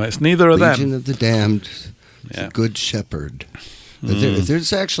 it's neither of them. Legion of the Damned, The Good Shepherd.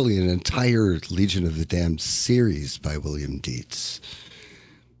 There's actually an entire Legion of the Damned series by William Dietz.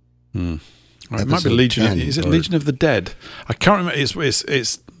 It might be Legion. Is it Legion of the Dead? I can't remember.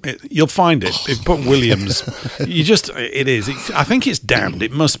 You'll find it. If put Williams, it is. I think it's Damned.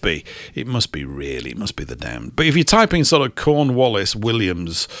 It must be. It must be the Damned. But if you type in sort of Cornwallis,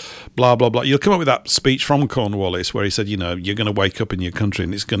 Williams, blah blah blah, you'll come up with that speech from Cornwallis where he said, you're going to wake up in your country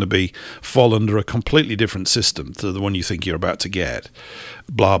and it's going to fall under a completely different system to the one you think you're about to get.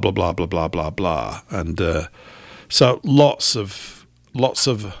 Blah blah blah blah blah blah blah. And so lots of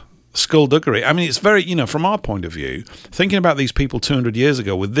skullduggery. I mean, it's very, from our point of view, thinking about these people 200 years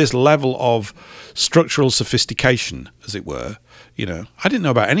ago with this level of structural sophistication, as it were, I didn't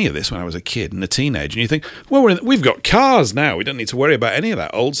know about any of this when I was a kid and a teenager. And you think, well, we've got cars now. We don't need to worry about any of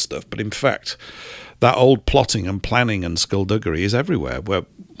that old stuff. But in fact, that old plotting and planning and skullduggery is everywhere. We're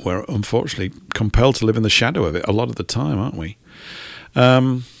unfortunately compelled to live in the shadow of it a lot of the time, aren't we?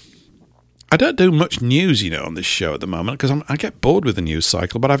 I don't do much news, on this show at the moment because I get bored with the news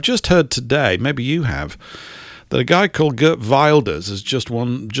cycle. But I've just heard today, maybe you have, that a guy called Geert Wilders has just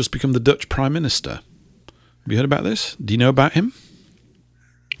become the Dutch Prime Minister. Have you heard about this? Do you know about him?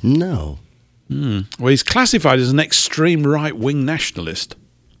 No. Well, he's classified as an extreme right-wing nationalist.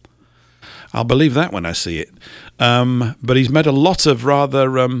 I'll believe that when I see it. But he's made a lot of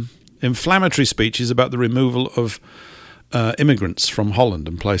rather inflammatory speeches about the removal of immigrants from Holland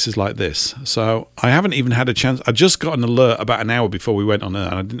and places like this. So I haven't even had a chance. I just got an alert about an hour before we went on air,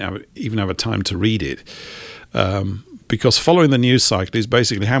 and I didn't even have a time to read it. Because following the news cycle is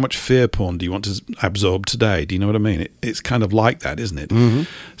basically how much fear porn do you want to absorb today? Do you know what I mean? It's kind of like that, isn't it? Mm-hmm.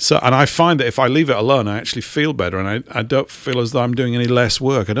 So, and I find that if I leave it alone, I actually feel better, and I don't feel as though I'm doing any less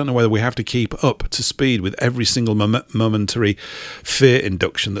work. I don't know whether we have to keep up to speed with every single momentary fear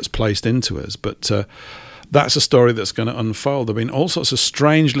induction that's placed into us, but that's a story that's going to unfold. There have been all sorts of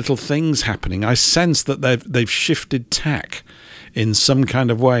strange little things happening. I sense that they've shifted tack in some kind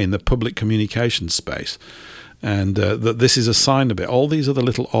of way in the public communication space, and that this is a sign of it. All these other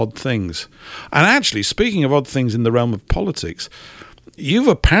little odd things. And actually, speaking of odd things in the realm of politics, you've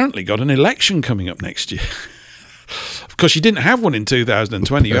apparently got an election coming up next year. Because you didn't have one in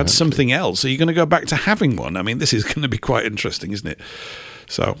 2020. You had something else. So you're going to go back to having one. I mean, this is going to be quite interesting, isn't it?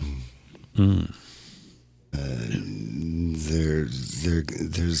 So...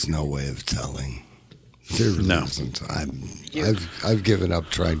 There's no way of telling. There really isn't. I've given up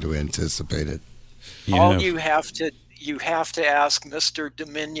trying to anticipate it. You have to ask Mr.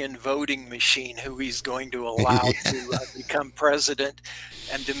 Dominion voting machine who he's going to allow to become president,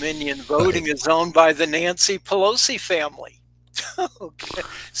 and Dominion voting is owned by the Nancy Pelosi family. Okay,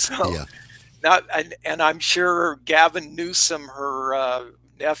 so and I'm sure Gavin Newsom, her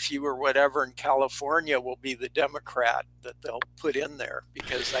nephew or whatever in California, will be the Democrat that they'll put in there,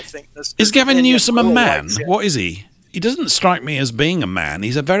 because I think is Gavin Newsom a man? What is he? He doesn't strike me as being a man.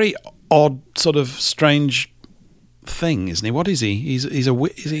 He's a very odd, sort of strange thing, isn't he? What is he? Is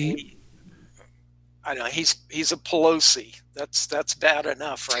he? I know he's a Pelosi. That's bad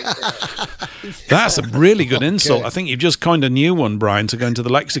enough right there. That's a really good insult. I think you've just coined a new one, Brian, to go into the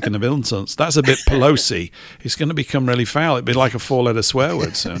lexicon of insults. That's a bit Pelosi. It's going to become really foul. It'd be like a 4-letter swear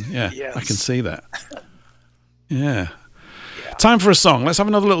word soon. Yeah, yes. I can see that. Yeah. Time for a song. Let's have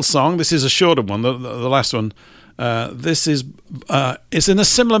another little song. This is a shorter one, the last one. This is it's in a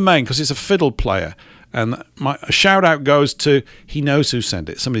similar vein because it's a fiddle player. And my shout out goes to, he knows who sent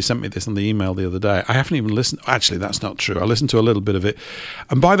it. Somebody sent me this on the email the other day. I haven't even listened. Actually, that's not true. I listened to a little bit of it.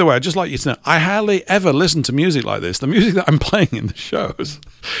 And by the way, I'd just like you to know, I hardly ever listen to music like this. The music that I'm playing in the shows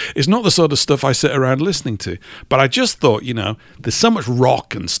is not the sort of stuff I sit around listening to. But I just thought, there's so much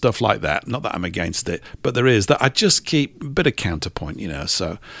rock and stuff like that. Not that I'm against it, but there is, that I just keep a bit of counterpoint,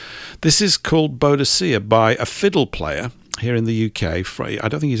 So this is called Boadicea by a fiddle player here in the UK. I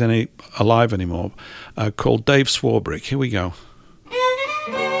don't think he's alive anymore, called Dave Swarbrick. Here we go.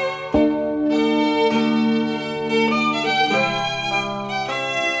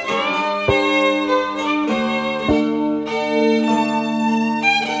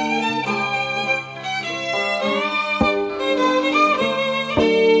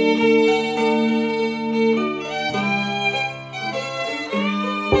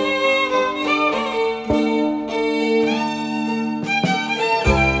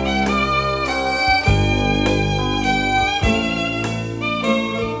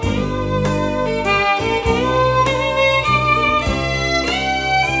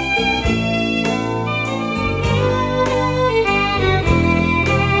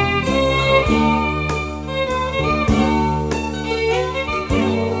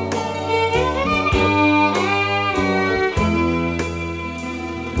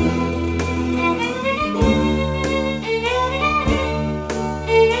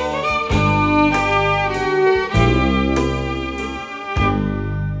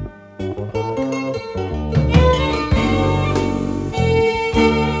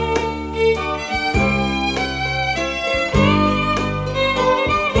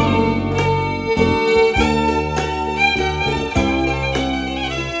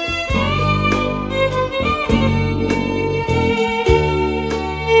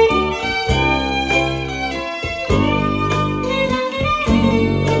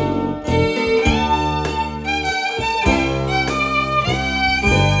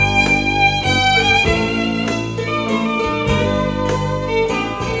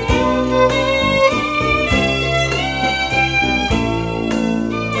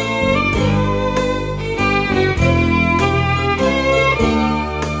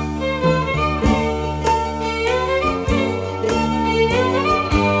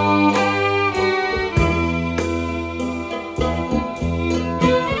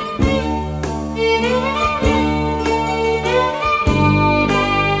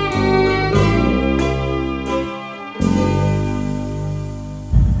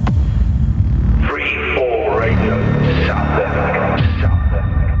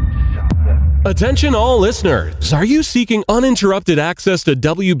 Attention all listeners, are you seeking uninterrupted access to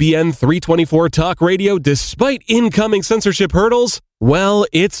WBN 324 Talk Radio despite incoming censorship hurdles? Well,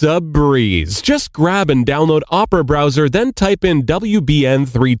 it's a breeze. Just grab and download Opera Browser, then type in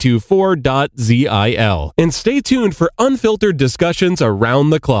WBN324.zil. And stay tuned for unfiltered discussions around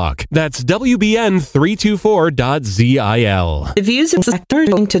the clock. That's WBN324.zil. The views of the sector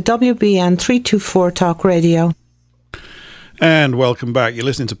going to WBN 324 Talk Radio. And welcome back. You're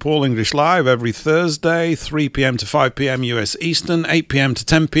listening to Paul English Live every Thursday, 3 p.m. to 5 p.m. US Eastern, 8 p.m. to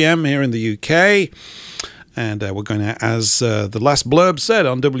 10 p.m. here in the UK. And we're going to, as the last blurb said,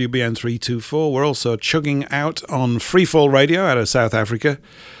 on WBN 324, we're also chugging out on Freefall Radio out of South Africa.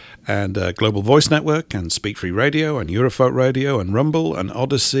 and Global Voice Network, and Speak Free Radio, and Eurofolk Radio, and Rumble, and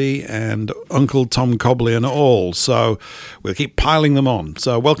Odyssey, and Uncle Tom Cobley, and all. So we'll keep piling them on.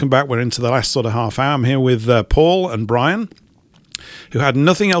 So welcome back. We're into the last sort of half hour. I'm here with Paul and Brian, who had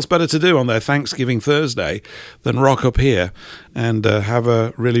nothing else better to do on their Thanksgiving Thursday than rock up here and have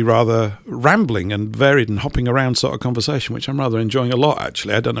a really rather rambling and varied and hopping around sort of conversation, which I'm rather enjoying a lot,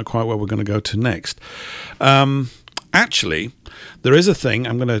 actually. I don't know quite where we're going to go to next. Actually, there is a thing.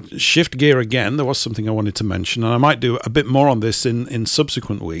 I'm going to shift gear again. There was something I wanted to mention, and I might do a bit more on this in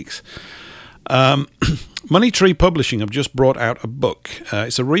subsequent weeks. Money Tree Publishing have just brought out a book.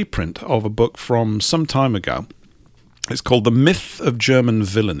 It's a reprint of a book from some time ago. It's called The Myth of German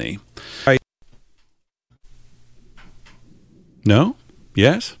Villainy. No?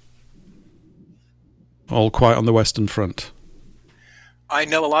 Yes? All quiet on the Western Front. I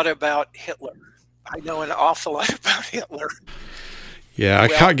know a lot about Hitler. I know an awful lot about Hitler. Yeah, I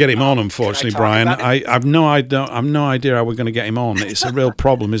can't get him on, unfortunately, Brian. I've no idea how we're going to get him on. It's a real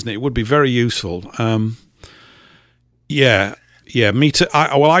problem, isn't it? It would be very useful. Yeah, me too.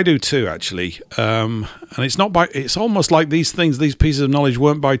 I do too, actually. And it's almost like these pieces of knowledge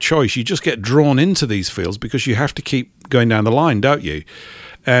weren't by choice. You just get drawn into these fields because you have to keep going down the line, don't you?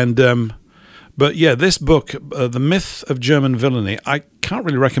 And but yeah, this book, The Myth of German Villainy, I can't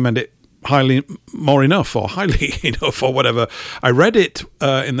really recommend it highly enough or whatever. I read it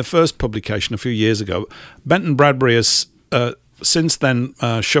in the first publication a few years ago. Benton Bradbury has since then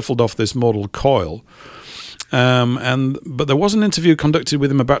shuffled off this mortal coil. But there was an interview conducted with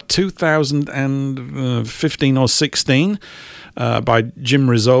him about 2015 or 16 by Jim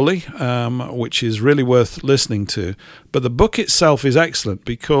Rizzoli, which is really worth listening to. But the book itself is excellent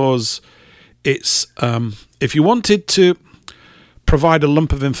because it's if you wanted to provide a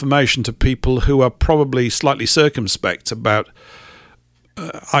lump of information to people who are probably slightly circumspect about,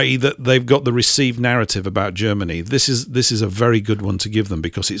 i.e. that they've got the received narrative about Germany, this is a very good one to give them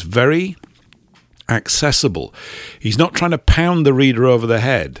because it's very accessible. He's not trying to pound the reader over the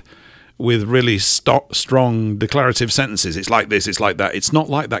head with really strong declarative sentences. It's like this, it's like that. It's not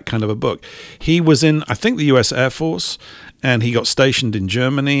like that kind of a book. He was in, I think, the US Air Force, and he got stationed in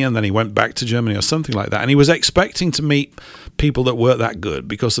Germany, and then he went back to Germany or something like that. And he was expecting to meet people that weren't that good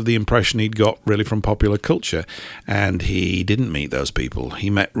because of the impression he'd got really from popular culture. And he didn't meet those people. He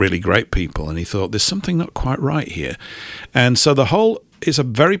met really great people, and he thought, there's something not quite right here. And so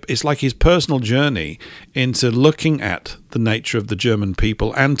it's like his personal journey into looking at the nature of the German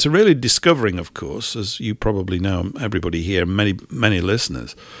people and to really discovering, of course, as you probably know, everybody here, many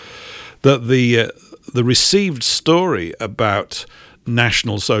listeners, that the received story about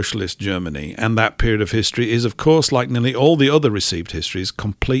National Socialist Germany and that period of history is, of course, like nearly all the other received histories,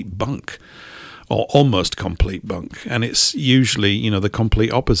 complete bunk. Or almost complete bunk, and it's usually, the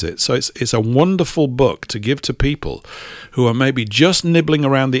complete opposite. So it's a wonderful book to give to people who are maybe just nibbling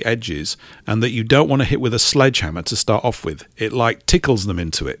around the edges and that you don't want to hit with a sledgehammer to start off with. It like tickles them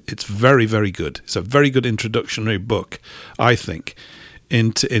into it. It's very, very good. It's a very good introductory book, I think,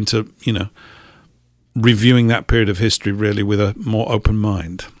 into reviewing that period of history really with a more open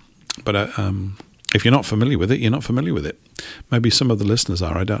mind. But if you're not familiar with it, you're not familiar with it. Maybe some of the listeners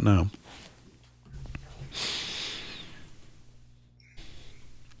are. I don't know.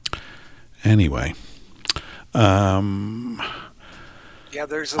 Anyway, yeah,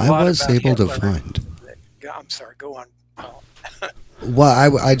 there's a lot. I was able to find. Yeah, I'm sorry. Go on, Paul.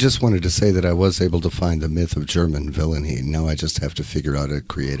 Well, I just wanted to say that I was able to find The Myth of German Villainy. Now I just have to figure out a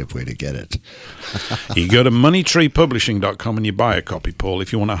creative way to get it. You go to moneytreepublishing.com and you buy a copy, Paul,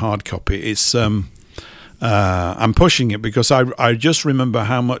 if you want a hard copy. It's I'm pushing it because I just remember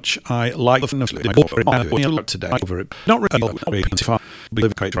how much I like today over it. Not really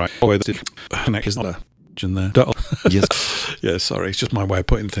Yes. Yeah, sorry, it's just my way of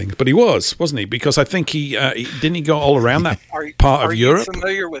putting things. But he wasn't he? Because I think he didn't he go all around that part of Europe. Are you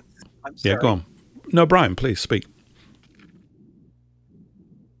familiar with? I'm sorry. Yeah, go on. No, Brian, please speak.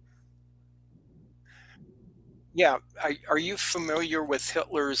 Yeah, are you familiar with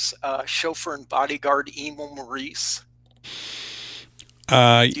Hitler's chauffeur and bodyguard, Emil Maurice?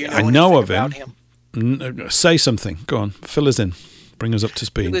 I know of him. Say something. Go on, fill us in. Bring us up to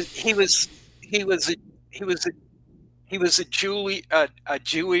speed. He was a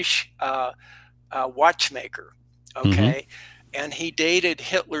Jewish watchmaker. Okay, and he dated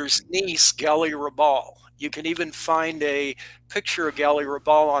Hitler's niece, Geli Raval. You can even find a picture of Geli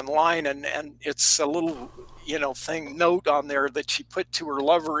Raval online, and it's a little note on there that she put to her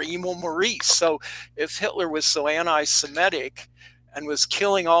lover, Emil Maurice. So if Hitler was so anti-Semitic and was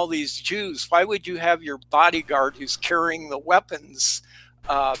killing all these Jews, why would you have your bodyguard who's carrying the weapons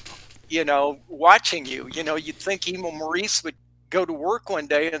watching you. You'd think Emil Maurice would go to work one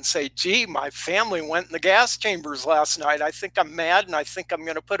day and say, gee, my family went in the gas chambers last night. I think I'm mad and I think I'm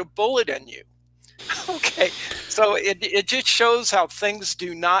going to put a bullet in you. Okay. So it just shows how things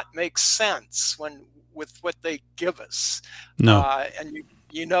do not make sense with what they give us. No. And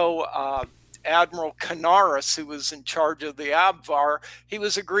Admiral Canaris, who was in charge of the Abwehr, he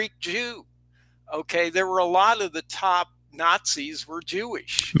was a Greek Jew. Okay. There were a lot of the top Nazis were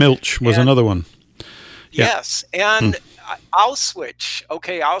Jewish. Milch was another one. Yeah. Yes, and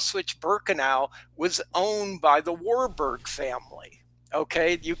Auschwitz-Birkenau was owned by the Warburg family.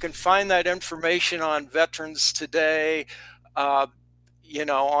 Okay, you can find that information on Veterans Today,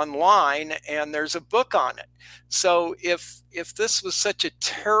 online, and there's a book on it. So if this was such a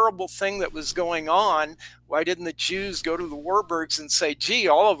terrible thing that was going on, why didn't the Jews go to the Warburgs and say, gee,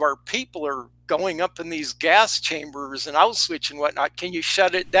 all of our people are going up in these gas chambers and Auschwitz and whatnot, can you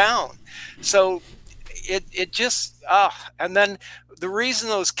shut it down? So it just, and then the reason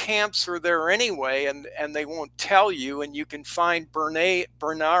those camps were there anyway, and they won't tell you, and you can find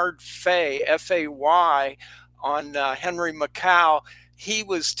Bernard Fay, F-A-Y, on Henry Macau. He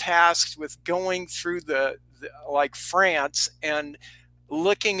was tasked with going through like France and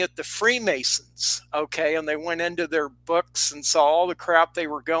looking at the Freemasons, okay, and they went into their books and saw all the crap they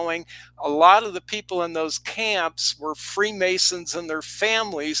were going. A lot of the people in those camps were Freemasons and their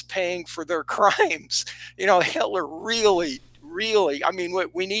families paying for their crimes. Hitler really, I mean,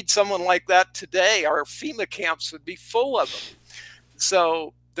 we need someone like that today. Our FEMA camps would be full of them.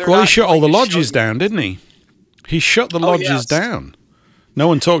 So he shut all the lodges down, didn't he? He shut the lodges down. No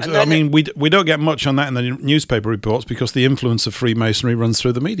one talks. I mean, we don't get much on that in the newspaper reports because the influence of Freemasonry runs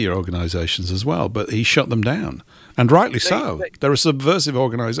through the media organizations as well. But he shut them down, and rightly so. They're a subversive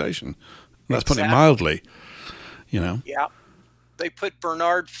organization. That's putting it mildly. Yeah. They put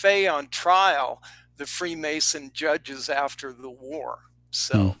Bernard Fay on trial, the Freemason judges, after the war.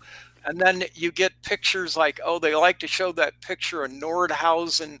 So. And then you get pictures like, they like to show that picture of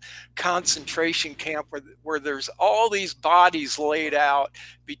Nordhausen concentration camp where there's all these bodies laid out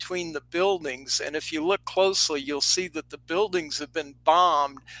between the buildings. And if you look closely, you'll see that the buildings have been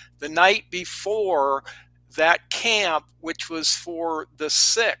bombed the night before. That camp, which was for the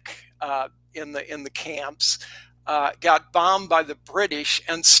sick in the camps, got bombed by the British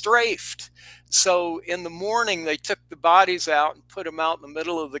and strafed. So in the morning, they took the bodies out and put them out in the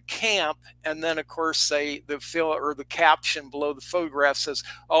middle of the camp. And then, of course, the caption below the photograph says,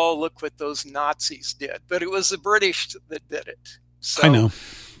 "Oh, look what those Nazis did." But it was the British that did it. So, I know.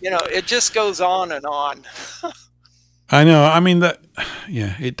 It just goes on and on. I know. I mean,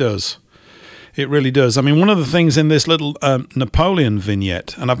 it does. It really does. I mean, one of the things in this little Napoleon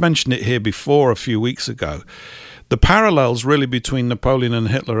vignette, and I've mentioned it here before a few weeks ago, the parallels really between Napoleon and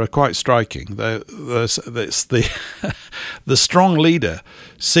Hitler are quite striking. It's the strong leader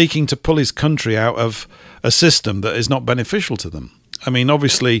seeking to pull his country out of a system that is not beneficial to them. I mean,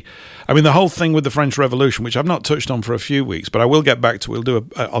 obviously, the whole thing with the French Revolution, which I've not touched on for a few weeks, but I will get back to.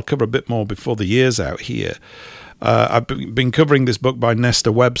 I'll cover a bit more before the year's out here. I've been covering this book by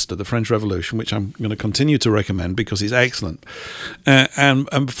Nestor Webster, The French Revolution, which I'm going to continue to recommend because it's excellent.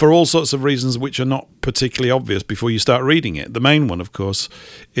 And for all sorts of reasons which are not particularly obvious before you start reading it. The main one, of course,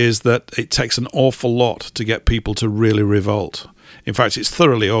 is that it takes an awful lot to get people to really revolt. In fact, it's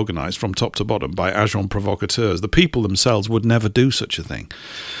thoroughly organized from top to bottom by agents provocateurs. The people themselves would never do such a thing.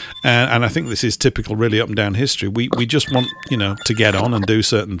 And I think this is typical, really, up and down history. We just want, to get on and do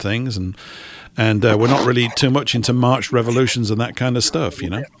certain things, and we're not really too much into marched revolutions and that kind of stuff,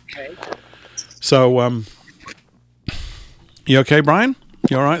 Okay. So, you okay, Brian?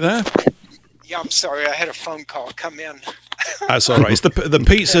 You all right there? Yeah, I'm sorry. I had a phone call come in. That's all right. It's the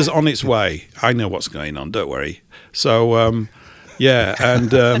pizza's on its way. I know what's going on. Don't worry. So, yeah,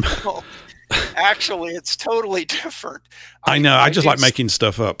 and actually, it's totally different. I know. I just like making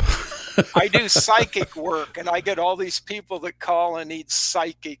stuff up. I do psychic work, and I get all these people that call and need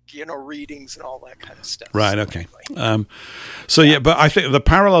psychic, readings and all that kind of stuff. Right. Okay. So but I think the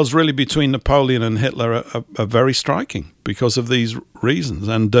parallels really between Napoleon and Hitler are very striking because of these reasons,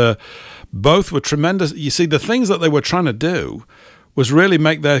 and both were tremendous. You see, the things that they were trying to do was really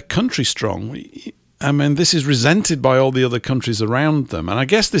make their country strong. I mean, this is resented by all the other countries around them, and I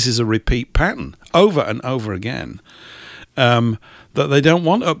guess this is a repeat pattern over and over again. That they don't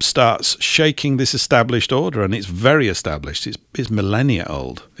want upstarts shaking this established order, and it's very established. It's millennia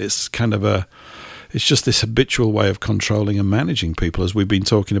old. It's kind of it's just this habitual way of controlling and managing people, as we've been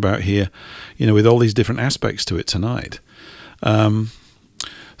talking about here, with all these different aspects to it tonight.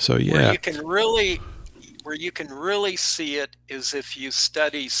 So yeah, where where you can really see it is if you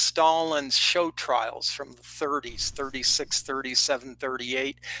study Stalin's show trials from the 30s, 36, 37,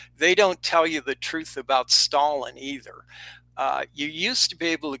 38. They don't tell you the truth about Stalin either. You used to be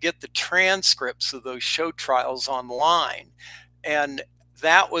able to get the transcripts of those show trials online, and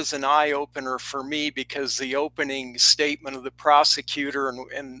that was an eye-opener for me, because the opening statement of the prosecutor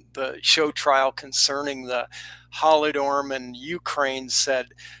and the show trial concerning the Holodomor in Ukraine said,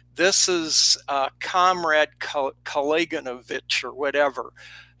 "This is Comrade Kaleganovich," or whatever.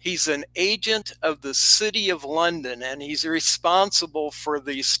 He's an agent of the city of London, and he's responsible for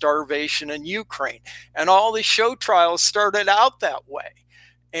the starvation in Ukraine. And all the show trials started out that way.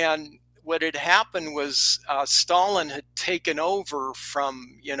 And what had happened was Stalin had taken over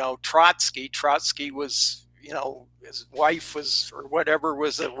from, Trotsky. Trotsky was, his wife was, or whatever,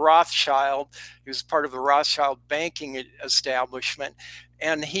 was a Rothschild. He was part of the Rothschild banking establishment.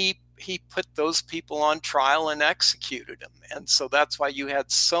 And he put those people on trial and executed them. And so that's why you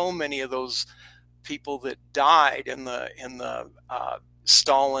had so many of those people that died in the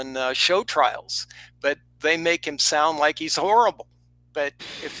Stalin show trials. But they make him sound like he's horrible. But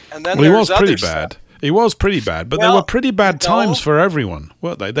he was pretty bad. He was pretty bad, but they were pretty bad times for everyone,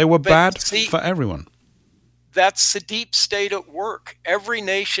 weren't they? They were bad for everyone. That's the deep state at work. Every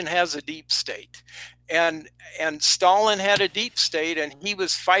nation has a deep state. And Stalin had a deep state, and he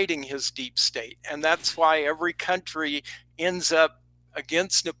was fighting his deep state. And that's why every country ends up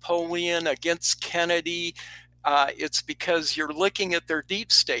against Napoleon, against Kennedy. It's because you're looking at their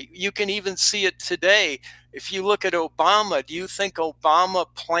deep state. You can even see it today. If you look at Obama, do you think Obama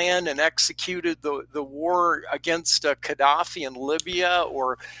planned and executed the war against Gaddafi in Libya?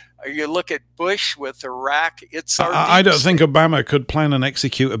 Or you look at Bush with Iraq? It's our I don't think Obama could plan and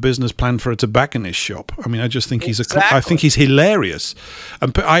execute a business plan for a tobacconist shop. I mean, I just think I think he's hilarious.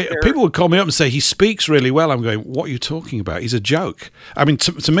 And people would call me up and say he speaks really well. I'm going, what are you talking about? He's a joke. I mean,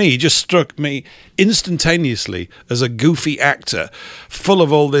 to me, he just struck me instantaneously as a goofy actor, full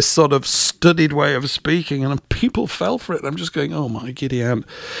of all this sort of studied way of speaking, and people fell for it. I'm just going, oh my giddy aunt.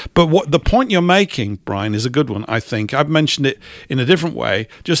 But what the point you're making, Brian, is a good one, I think. I've mentioned it in a different way,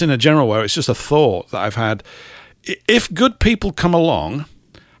 just in a general way. It's just a thought that I've had. If good people come along,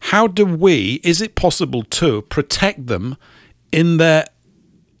 is it possible to protect them in their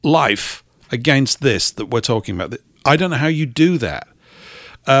life against this that we're talking about? I don't know how you do that.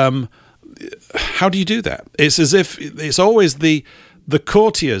 How do you do that? It's as if it's always the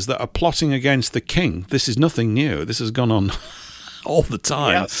courtiers that are plotting against the king. This is nothing new. This has gone on all the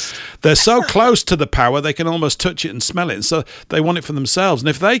time. Yes. They're so close to the power, they can almost touch it and smell it. And so they want it for themselves. And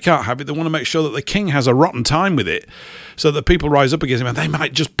if they can't have it, they want to make sure that the king has a rotten time with it, so that people rise up against him. And they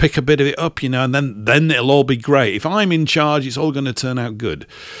might just pick a bit of it up, and then it'll all be great. If I'm in charge, it's all going to turn out good.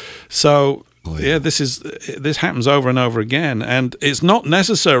 So this happens over and over again. And it's not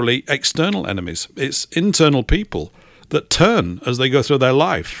necessarily external enemies. It's internal people that turn as they go through their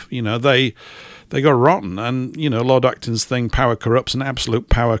life. They go rotten. And, Lord Acton's thing, power corrupts, and absolute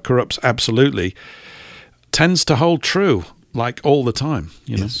power corrupts absolutely, tends to hold true, like all the time,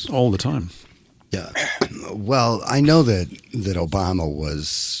 yes. All the time. Yeah. Well, I know that Obama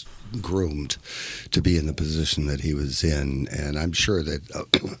was groomed to be in the position that he was in, and I'm sure that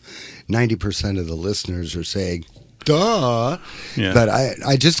 90% of the listeners are saying, duh. Yeah. But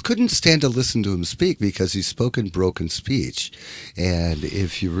I just couldn't stand to listen to him speak, because he spoke in broken speech. And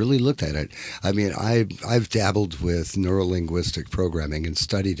if you really looked at it, I mean, I've dabbled with neurolinguistic programming and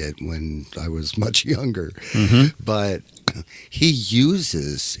studied it when I was much younger. Mm-hmm. But he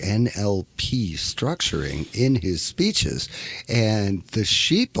uses NLP structuring in his speeches. And the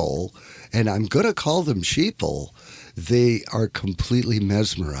sheeple, and I'm going to call them sheeple, they are completely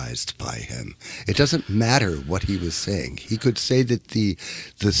mesmerized by him. It doesn't matter what he was saying. He could say that the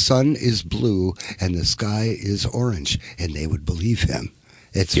sun is blue and the sky is orange, and they would believe him.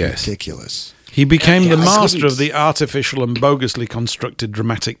 It's ridiculous. He became the master of the artificial and bogusly constructed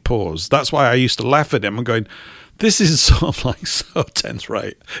dramatic pause. That's why I used to laugh at him and going, this is sort of like so tense,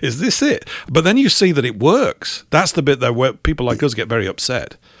 right? Is this it? But then you see that it works. That's the bit where people like us get very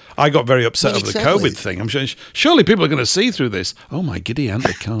upset. I got very upset over the COVID thing. I'm sure, surely people are going to see through this. Oh my giddy aunt,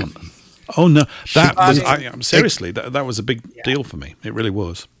 they can't. Oh no, seriously, that was a big deal for me. It really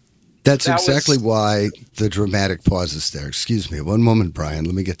was. That's That exactly was- why the dramatic pause is there. Excuse me, one moment, Brian.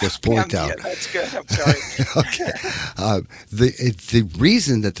 Let me get this point out. Yeah, that's good. I'm sorry. Okay. The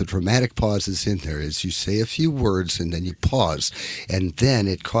reason that the dramatic pause is in there is you say a few words and then you pause, and then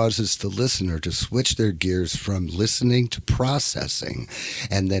it causes the listener to switch their gears from listening to processing,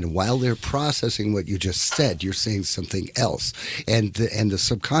 and then while they're processing what you just said, you're saying something else, and the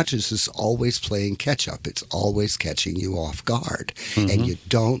subconscious is always playing catch up. It's always catching you off guard, and you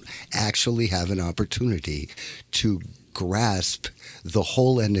don't actually have an opportunity to grasp the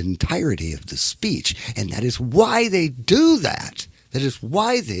whole and entirety of the speech, and that is why they do that. That is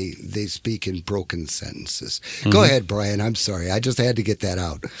why they speak in broken sentences. Go ahead, Brian. I'm sorry. I just had to get that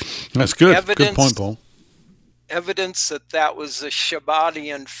out. That's good. Good point, Paul. Evidence that was a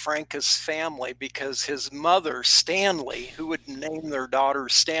Shabbat Francus family, because his mother, Stanley, who would name their daughter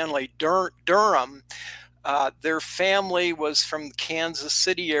Stanley Durham, their family was from the Kansas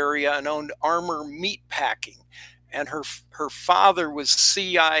City area and owned Armour Meat Packing. And her father was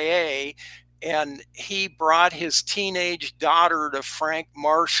CIA, and he brought his teenage daughter to Frank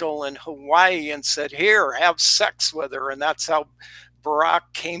Marshall in Hawaii and said, "Here, have sex with her." And that's how Barack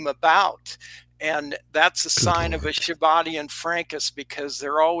came about. And that's a sign of a Shabbat Francus, because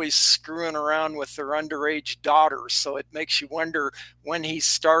they're always screwing around with their underage daughters. So it makes you wonder when he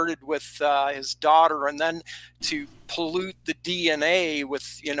started with his daughter, and then to pollute the DNA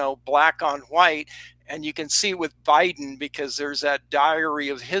with, black on white. And you can see with Biden, because there's that diary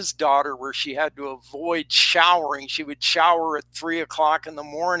of his daughter where she had to avoid showering. She would shower at 3:00 in the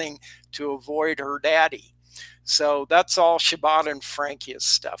morning to avoid her daddy. So that's all Shabbat and Francus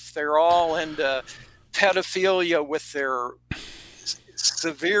stuff. They're all into pedophilia with their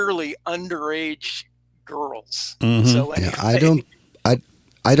severely underage girls. So anyway. Yeah,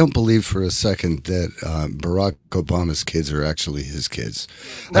 I don't believe for a second that Barack Obama's kids are actually his kids.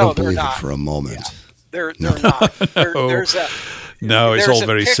 I don't believe it for a moment. Yeah. They're not. It's all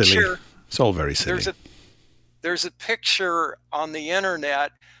very silly. It's all very silly. There's a picture on the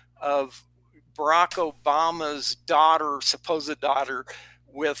internet of Barack Obama's daughter, supposed daughter,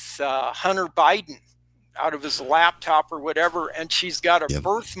 with Hunter Biden out of his laptop or whatever, and she's got a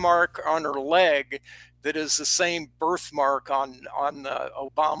birthmark on her leg that is the same birthmark on the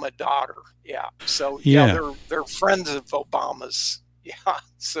Obama daughter. Yeah. So they're friends of Obama's. Yeah.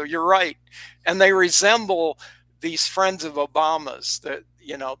 So you're right, and they resemble these friends of Obama's. That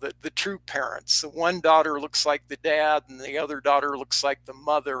the true parents. The one daughter looks like the dad, and the other daughter looks like the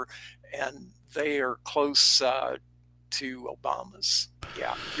mother, and they are close to Obama's.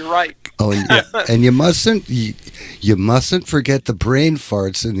 Yeah, you're right. Oh, and you mustn't forget the brain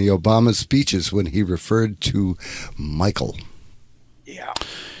farts in the Obama speeches when he referred to Michael. Yeah.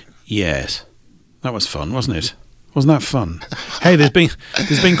 Yes, that was fun, wasn't it? Wasn't that fun? Hey, there's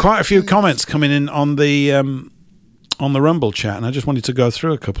been quite a few comments coming in on the Rumble chat, and I just wanted to go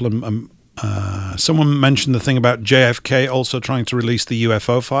through a couple of. Someone mentioned the thing about JFK also trying to release the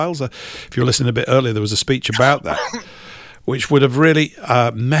UFO files. If you were listening a bit earlier, there was a speech about that, which would have really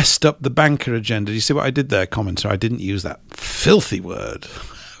messed up the banker agenda. Do you see what I did there, commenter? I didn't use that filthy word,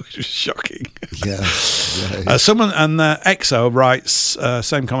 which was shocking. Yeah. Someone, and Exo writes,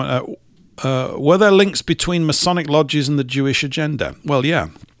 same comment, were there links between Masonic lodges and the Jewish agenda? Well, yeah.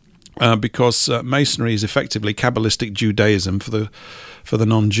 Because Masonry is effectively Kabbalistic Judaism for the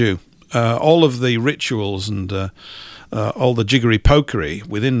non-Jew. All of the rituals and all the jiggery-pokery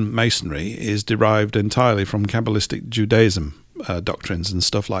within Masonry is derived entirely from Kabbalistic Judaism doctrines and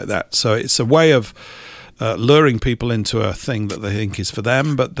stuff like that. So it's a way of luring people into a thing that they think is for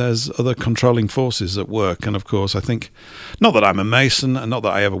them, but there's other controlling forces at work. And, of course, I think, not that I'm a Mason and not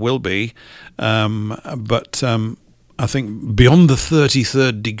that I ever will be, but I think beyond the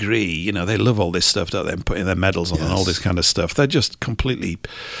 33rd degree, they love all this stuff, don't they, and putting their medals on and all this kind of stuff. They're just completely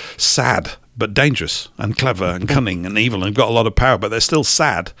sad, but dangerous and clever and cunning and evil and got a lot of power, but they're still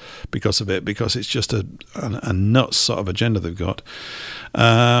sad because of it, because it's just a nuts sort of agenda they've got.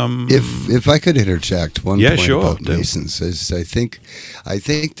 If I could interject one point sure, about Masons, is I think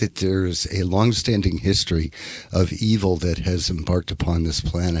that there's a long-standing history of evil that has embarked upon this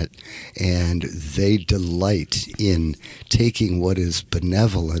planet, and they delight in taking what is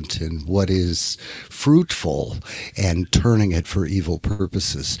benevolent and what is fruitful and turning it for evil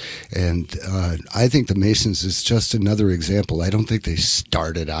purposes. And I think the Masons is just another example. I don't think they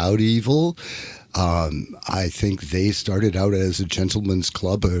started out evil. I think they started out as a gentleman's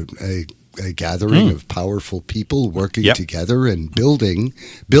club, a a gathering of powerful people working Yep. together and building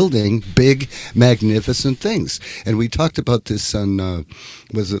big, magnificent things. And we talked about this on,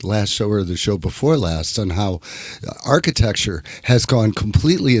 was it last show or the show before last, on how architecture has gone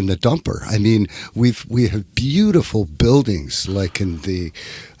completely in the dumper. I mean, we have beautiful buildings like in the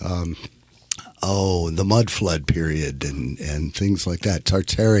the mud flood period and things like that,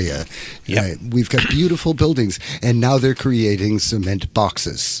 Tartaria. Yep. We've got beautiful buildings, and now they're creating cement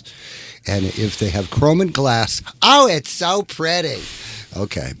boxes. And if they have chrome and glass, oh, it's so pretty.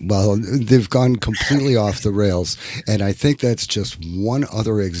 Okay, well, they've gone completely off the rails, and I think that's just one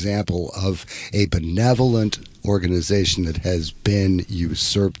other example of a benevolent organization that has been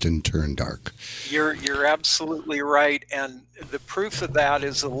usurped and turned dark. You're absolutely right, and the proof of that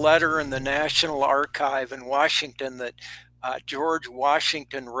is a letter in the National Archive in Washington that George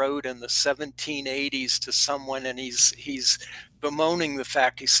Washington wrote in the 1780s to someone, and he's bemoaning the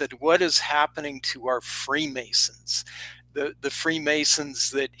fact. He said, "What is happening to our Freemasons?" The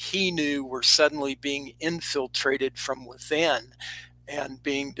Freemasons that he knew were suddenly being infiltrated from within and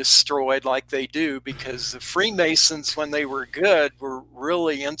being destroyed like they do, because the Freemasons, when they were good, were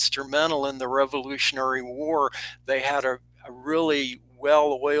really instrumental in the Revolutionary War. They had a really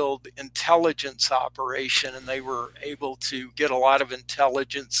well-oiled intelligence operation, and they were able to get a lot of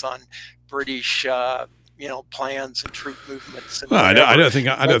intelligence on British plans and troop movements. And well, I don't think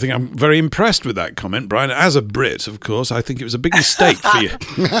I'm very impressed with that comment, Brian. As a Brit, of course, I think it was a big mistake for you.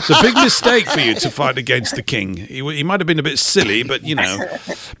 It's a big mistake for you to fight against the king. He might have been a bit silly, but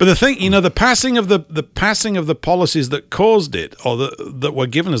But the thing, the passing of the policies that caused it, or that were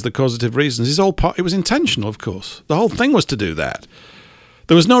given as the causative reasons, is all part. It was intentional, of course. The whole thing was to do that.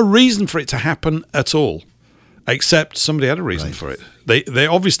 There was no reason for it to happen at all, except somebody had a reason for it. They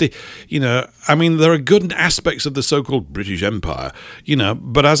obviously, there are good aspects of the so-called British Empire,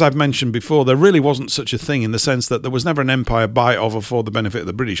 but as I've mentioned before, there really wasn't such a thing, in the sense that there was never an empire by, of, or for the benefit of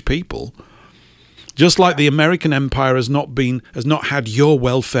the British people. Just like the American empire has not had your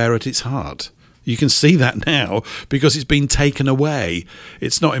welfare at its heart. You can see that now because it's been taken away.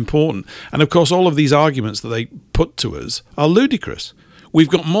 It's not important. And of course, all of these arguments that they put to us are ludicrous. We've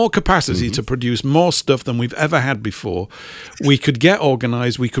got more capacity to produce more stuff than we've ever had before. We could get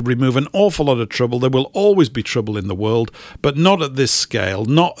organized. We could remove an awful lot of trouble. There will always be trouble in the world, but not at this scale,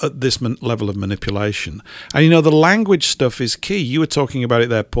 not at this level of manipulation. And, the language stuff is key. You were talking about it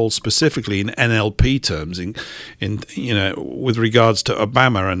there, Paul, specifically in NLP terms, in with regards to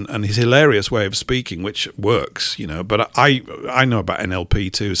Obama and his hilarious way of speaking, which works, But I know about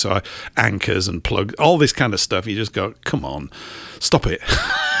NLP too, so anchors and plugs, all this kind of stuff. You just go, come on. Stop it.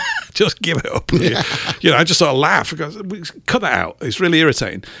 Just give it up. I just sort of laugh because cut that out. It's really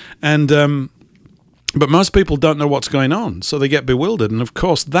irritating. And but most people don't know what's going on, so they get bewildered. And of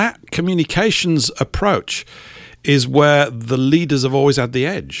course, that communications approach is where the leaders have always had the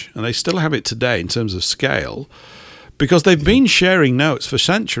edge, and they still have it today in terms of scale, because they've been sharing notes for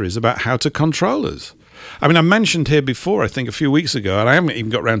centuries about how to control us. I mean, I mentioned here before, I think a few weeks ago, and I haven't even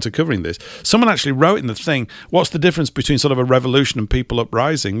got around to covering this, someone actually wrote in the thing, what's the difference between sort of a revolution and people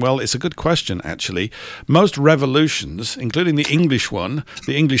uprising? Well, it's a good question, actually. Most revolutions, including the English one,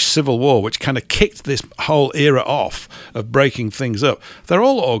 the English Civil War, which kind of kicked this whole era off of breaking things up, they're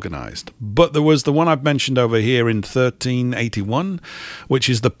all organised. But there was the one I've mentioned over here in 1381, which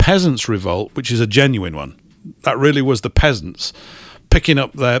is the Peasants' Revolt, which is a genuine one. That really was the peasants picking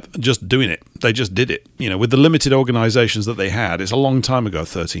up there, just doing it. They just did it, with the limited organizations that they had. It's a long time ago,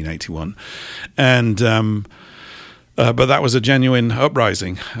 1381. And, but that was a genuine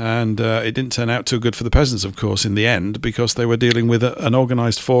uprising. And it didn't turn out too good for the peasants, of course, in the end, because they were dealing with an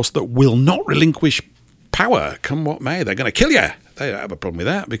organized force that will not relinquish power, come what may. They're going to kill you. They don't have a problem with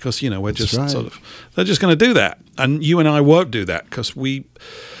that because, we're just they're just going to do that. And you and I won't do that because we're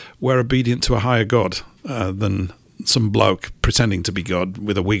obedient to a higher God than some bloke pretending to be God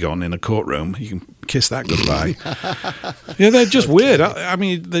with a wig on in a courtroom. You can kiss that goodbye. They're just weird. I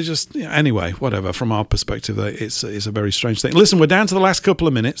mean, they're just... anyway, whatever. From our perspective, it's a very strange thing. Listen, we're down to the last couple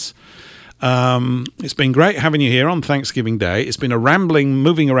of minutes. It's been great having you here on Thanksgiving Day. It's been a rambling,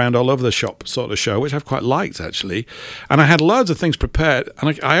 moving around all over the shop sort of show, which I've quite liked, actually. And I had loads of things prepared,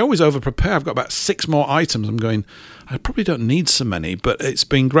 and I always over-prepare. I've got about 6 more items. I'm going, I probably don't need so many, but it's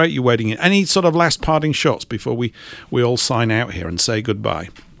been great you waiting in. Any sort of last parting shots before we all sign out here and say goodbye?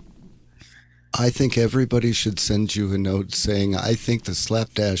 I think everybody should send you a note saying, I think the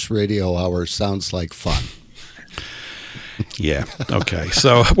Slapdash Radio Hour sounds like fun. Yeah, okay.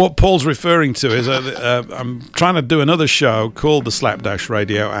 So what Paul's referring to is I'm trying to do another show called the Slapdash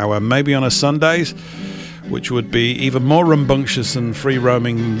Radio Hour, maybe on a Sundays, which would be even more rambunctious and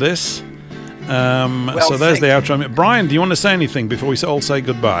free-roaming than this. So there's the outro. Brian, do you want to say anything before we all say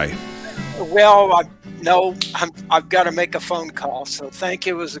goodbye? Well, no, I've got to make a phone call. So thank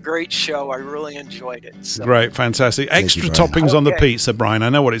you. It was a great show. I really enjoyed it. So. Great, fantastic. Extra toppings on the pizza, Brian. I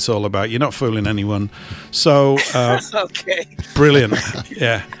know what it's all about. You're not fooling anyone. So, okay. Brilliant.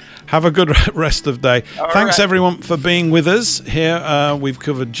 Yeah. Have a good rest of the day. Thanks, everyone, for being with us here. We've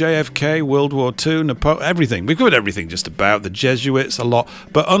covered JFK, World War II, everything. We've covered everything just about. The Jesuits, a lot,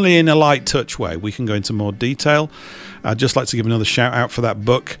 but only in a light touch way. We can go into more detail. I'd just like to give another shout out for that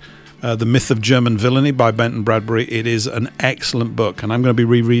book, The Myth of German Villainy by Benton Bradbury. It is an excellent book, and I'm going to be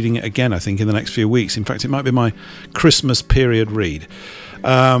rereading it again, I think, in the next few weeks. In fact, it might be my Christmas period read.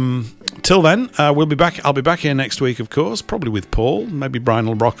 Till then, we'll be back. I'll be back here next week, of course, probably with Paul. Maybe Brian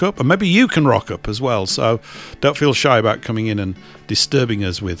will rock up, and maybe you can rock up as well. So don't feel shy about coming in and disturbing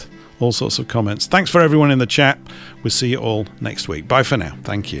us with all sorts of comments. Thanks for everyone in the chat. We'll see you all next week. Bye for now.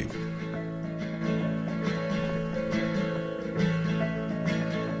 Thank you.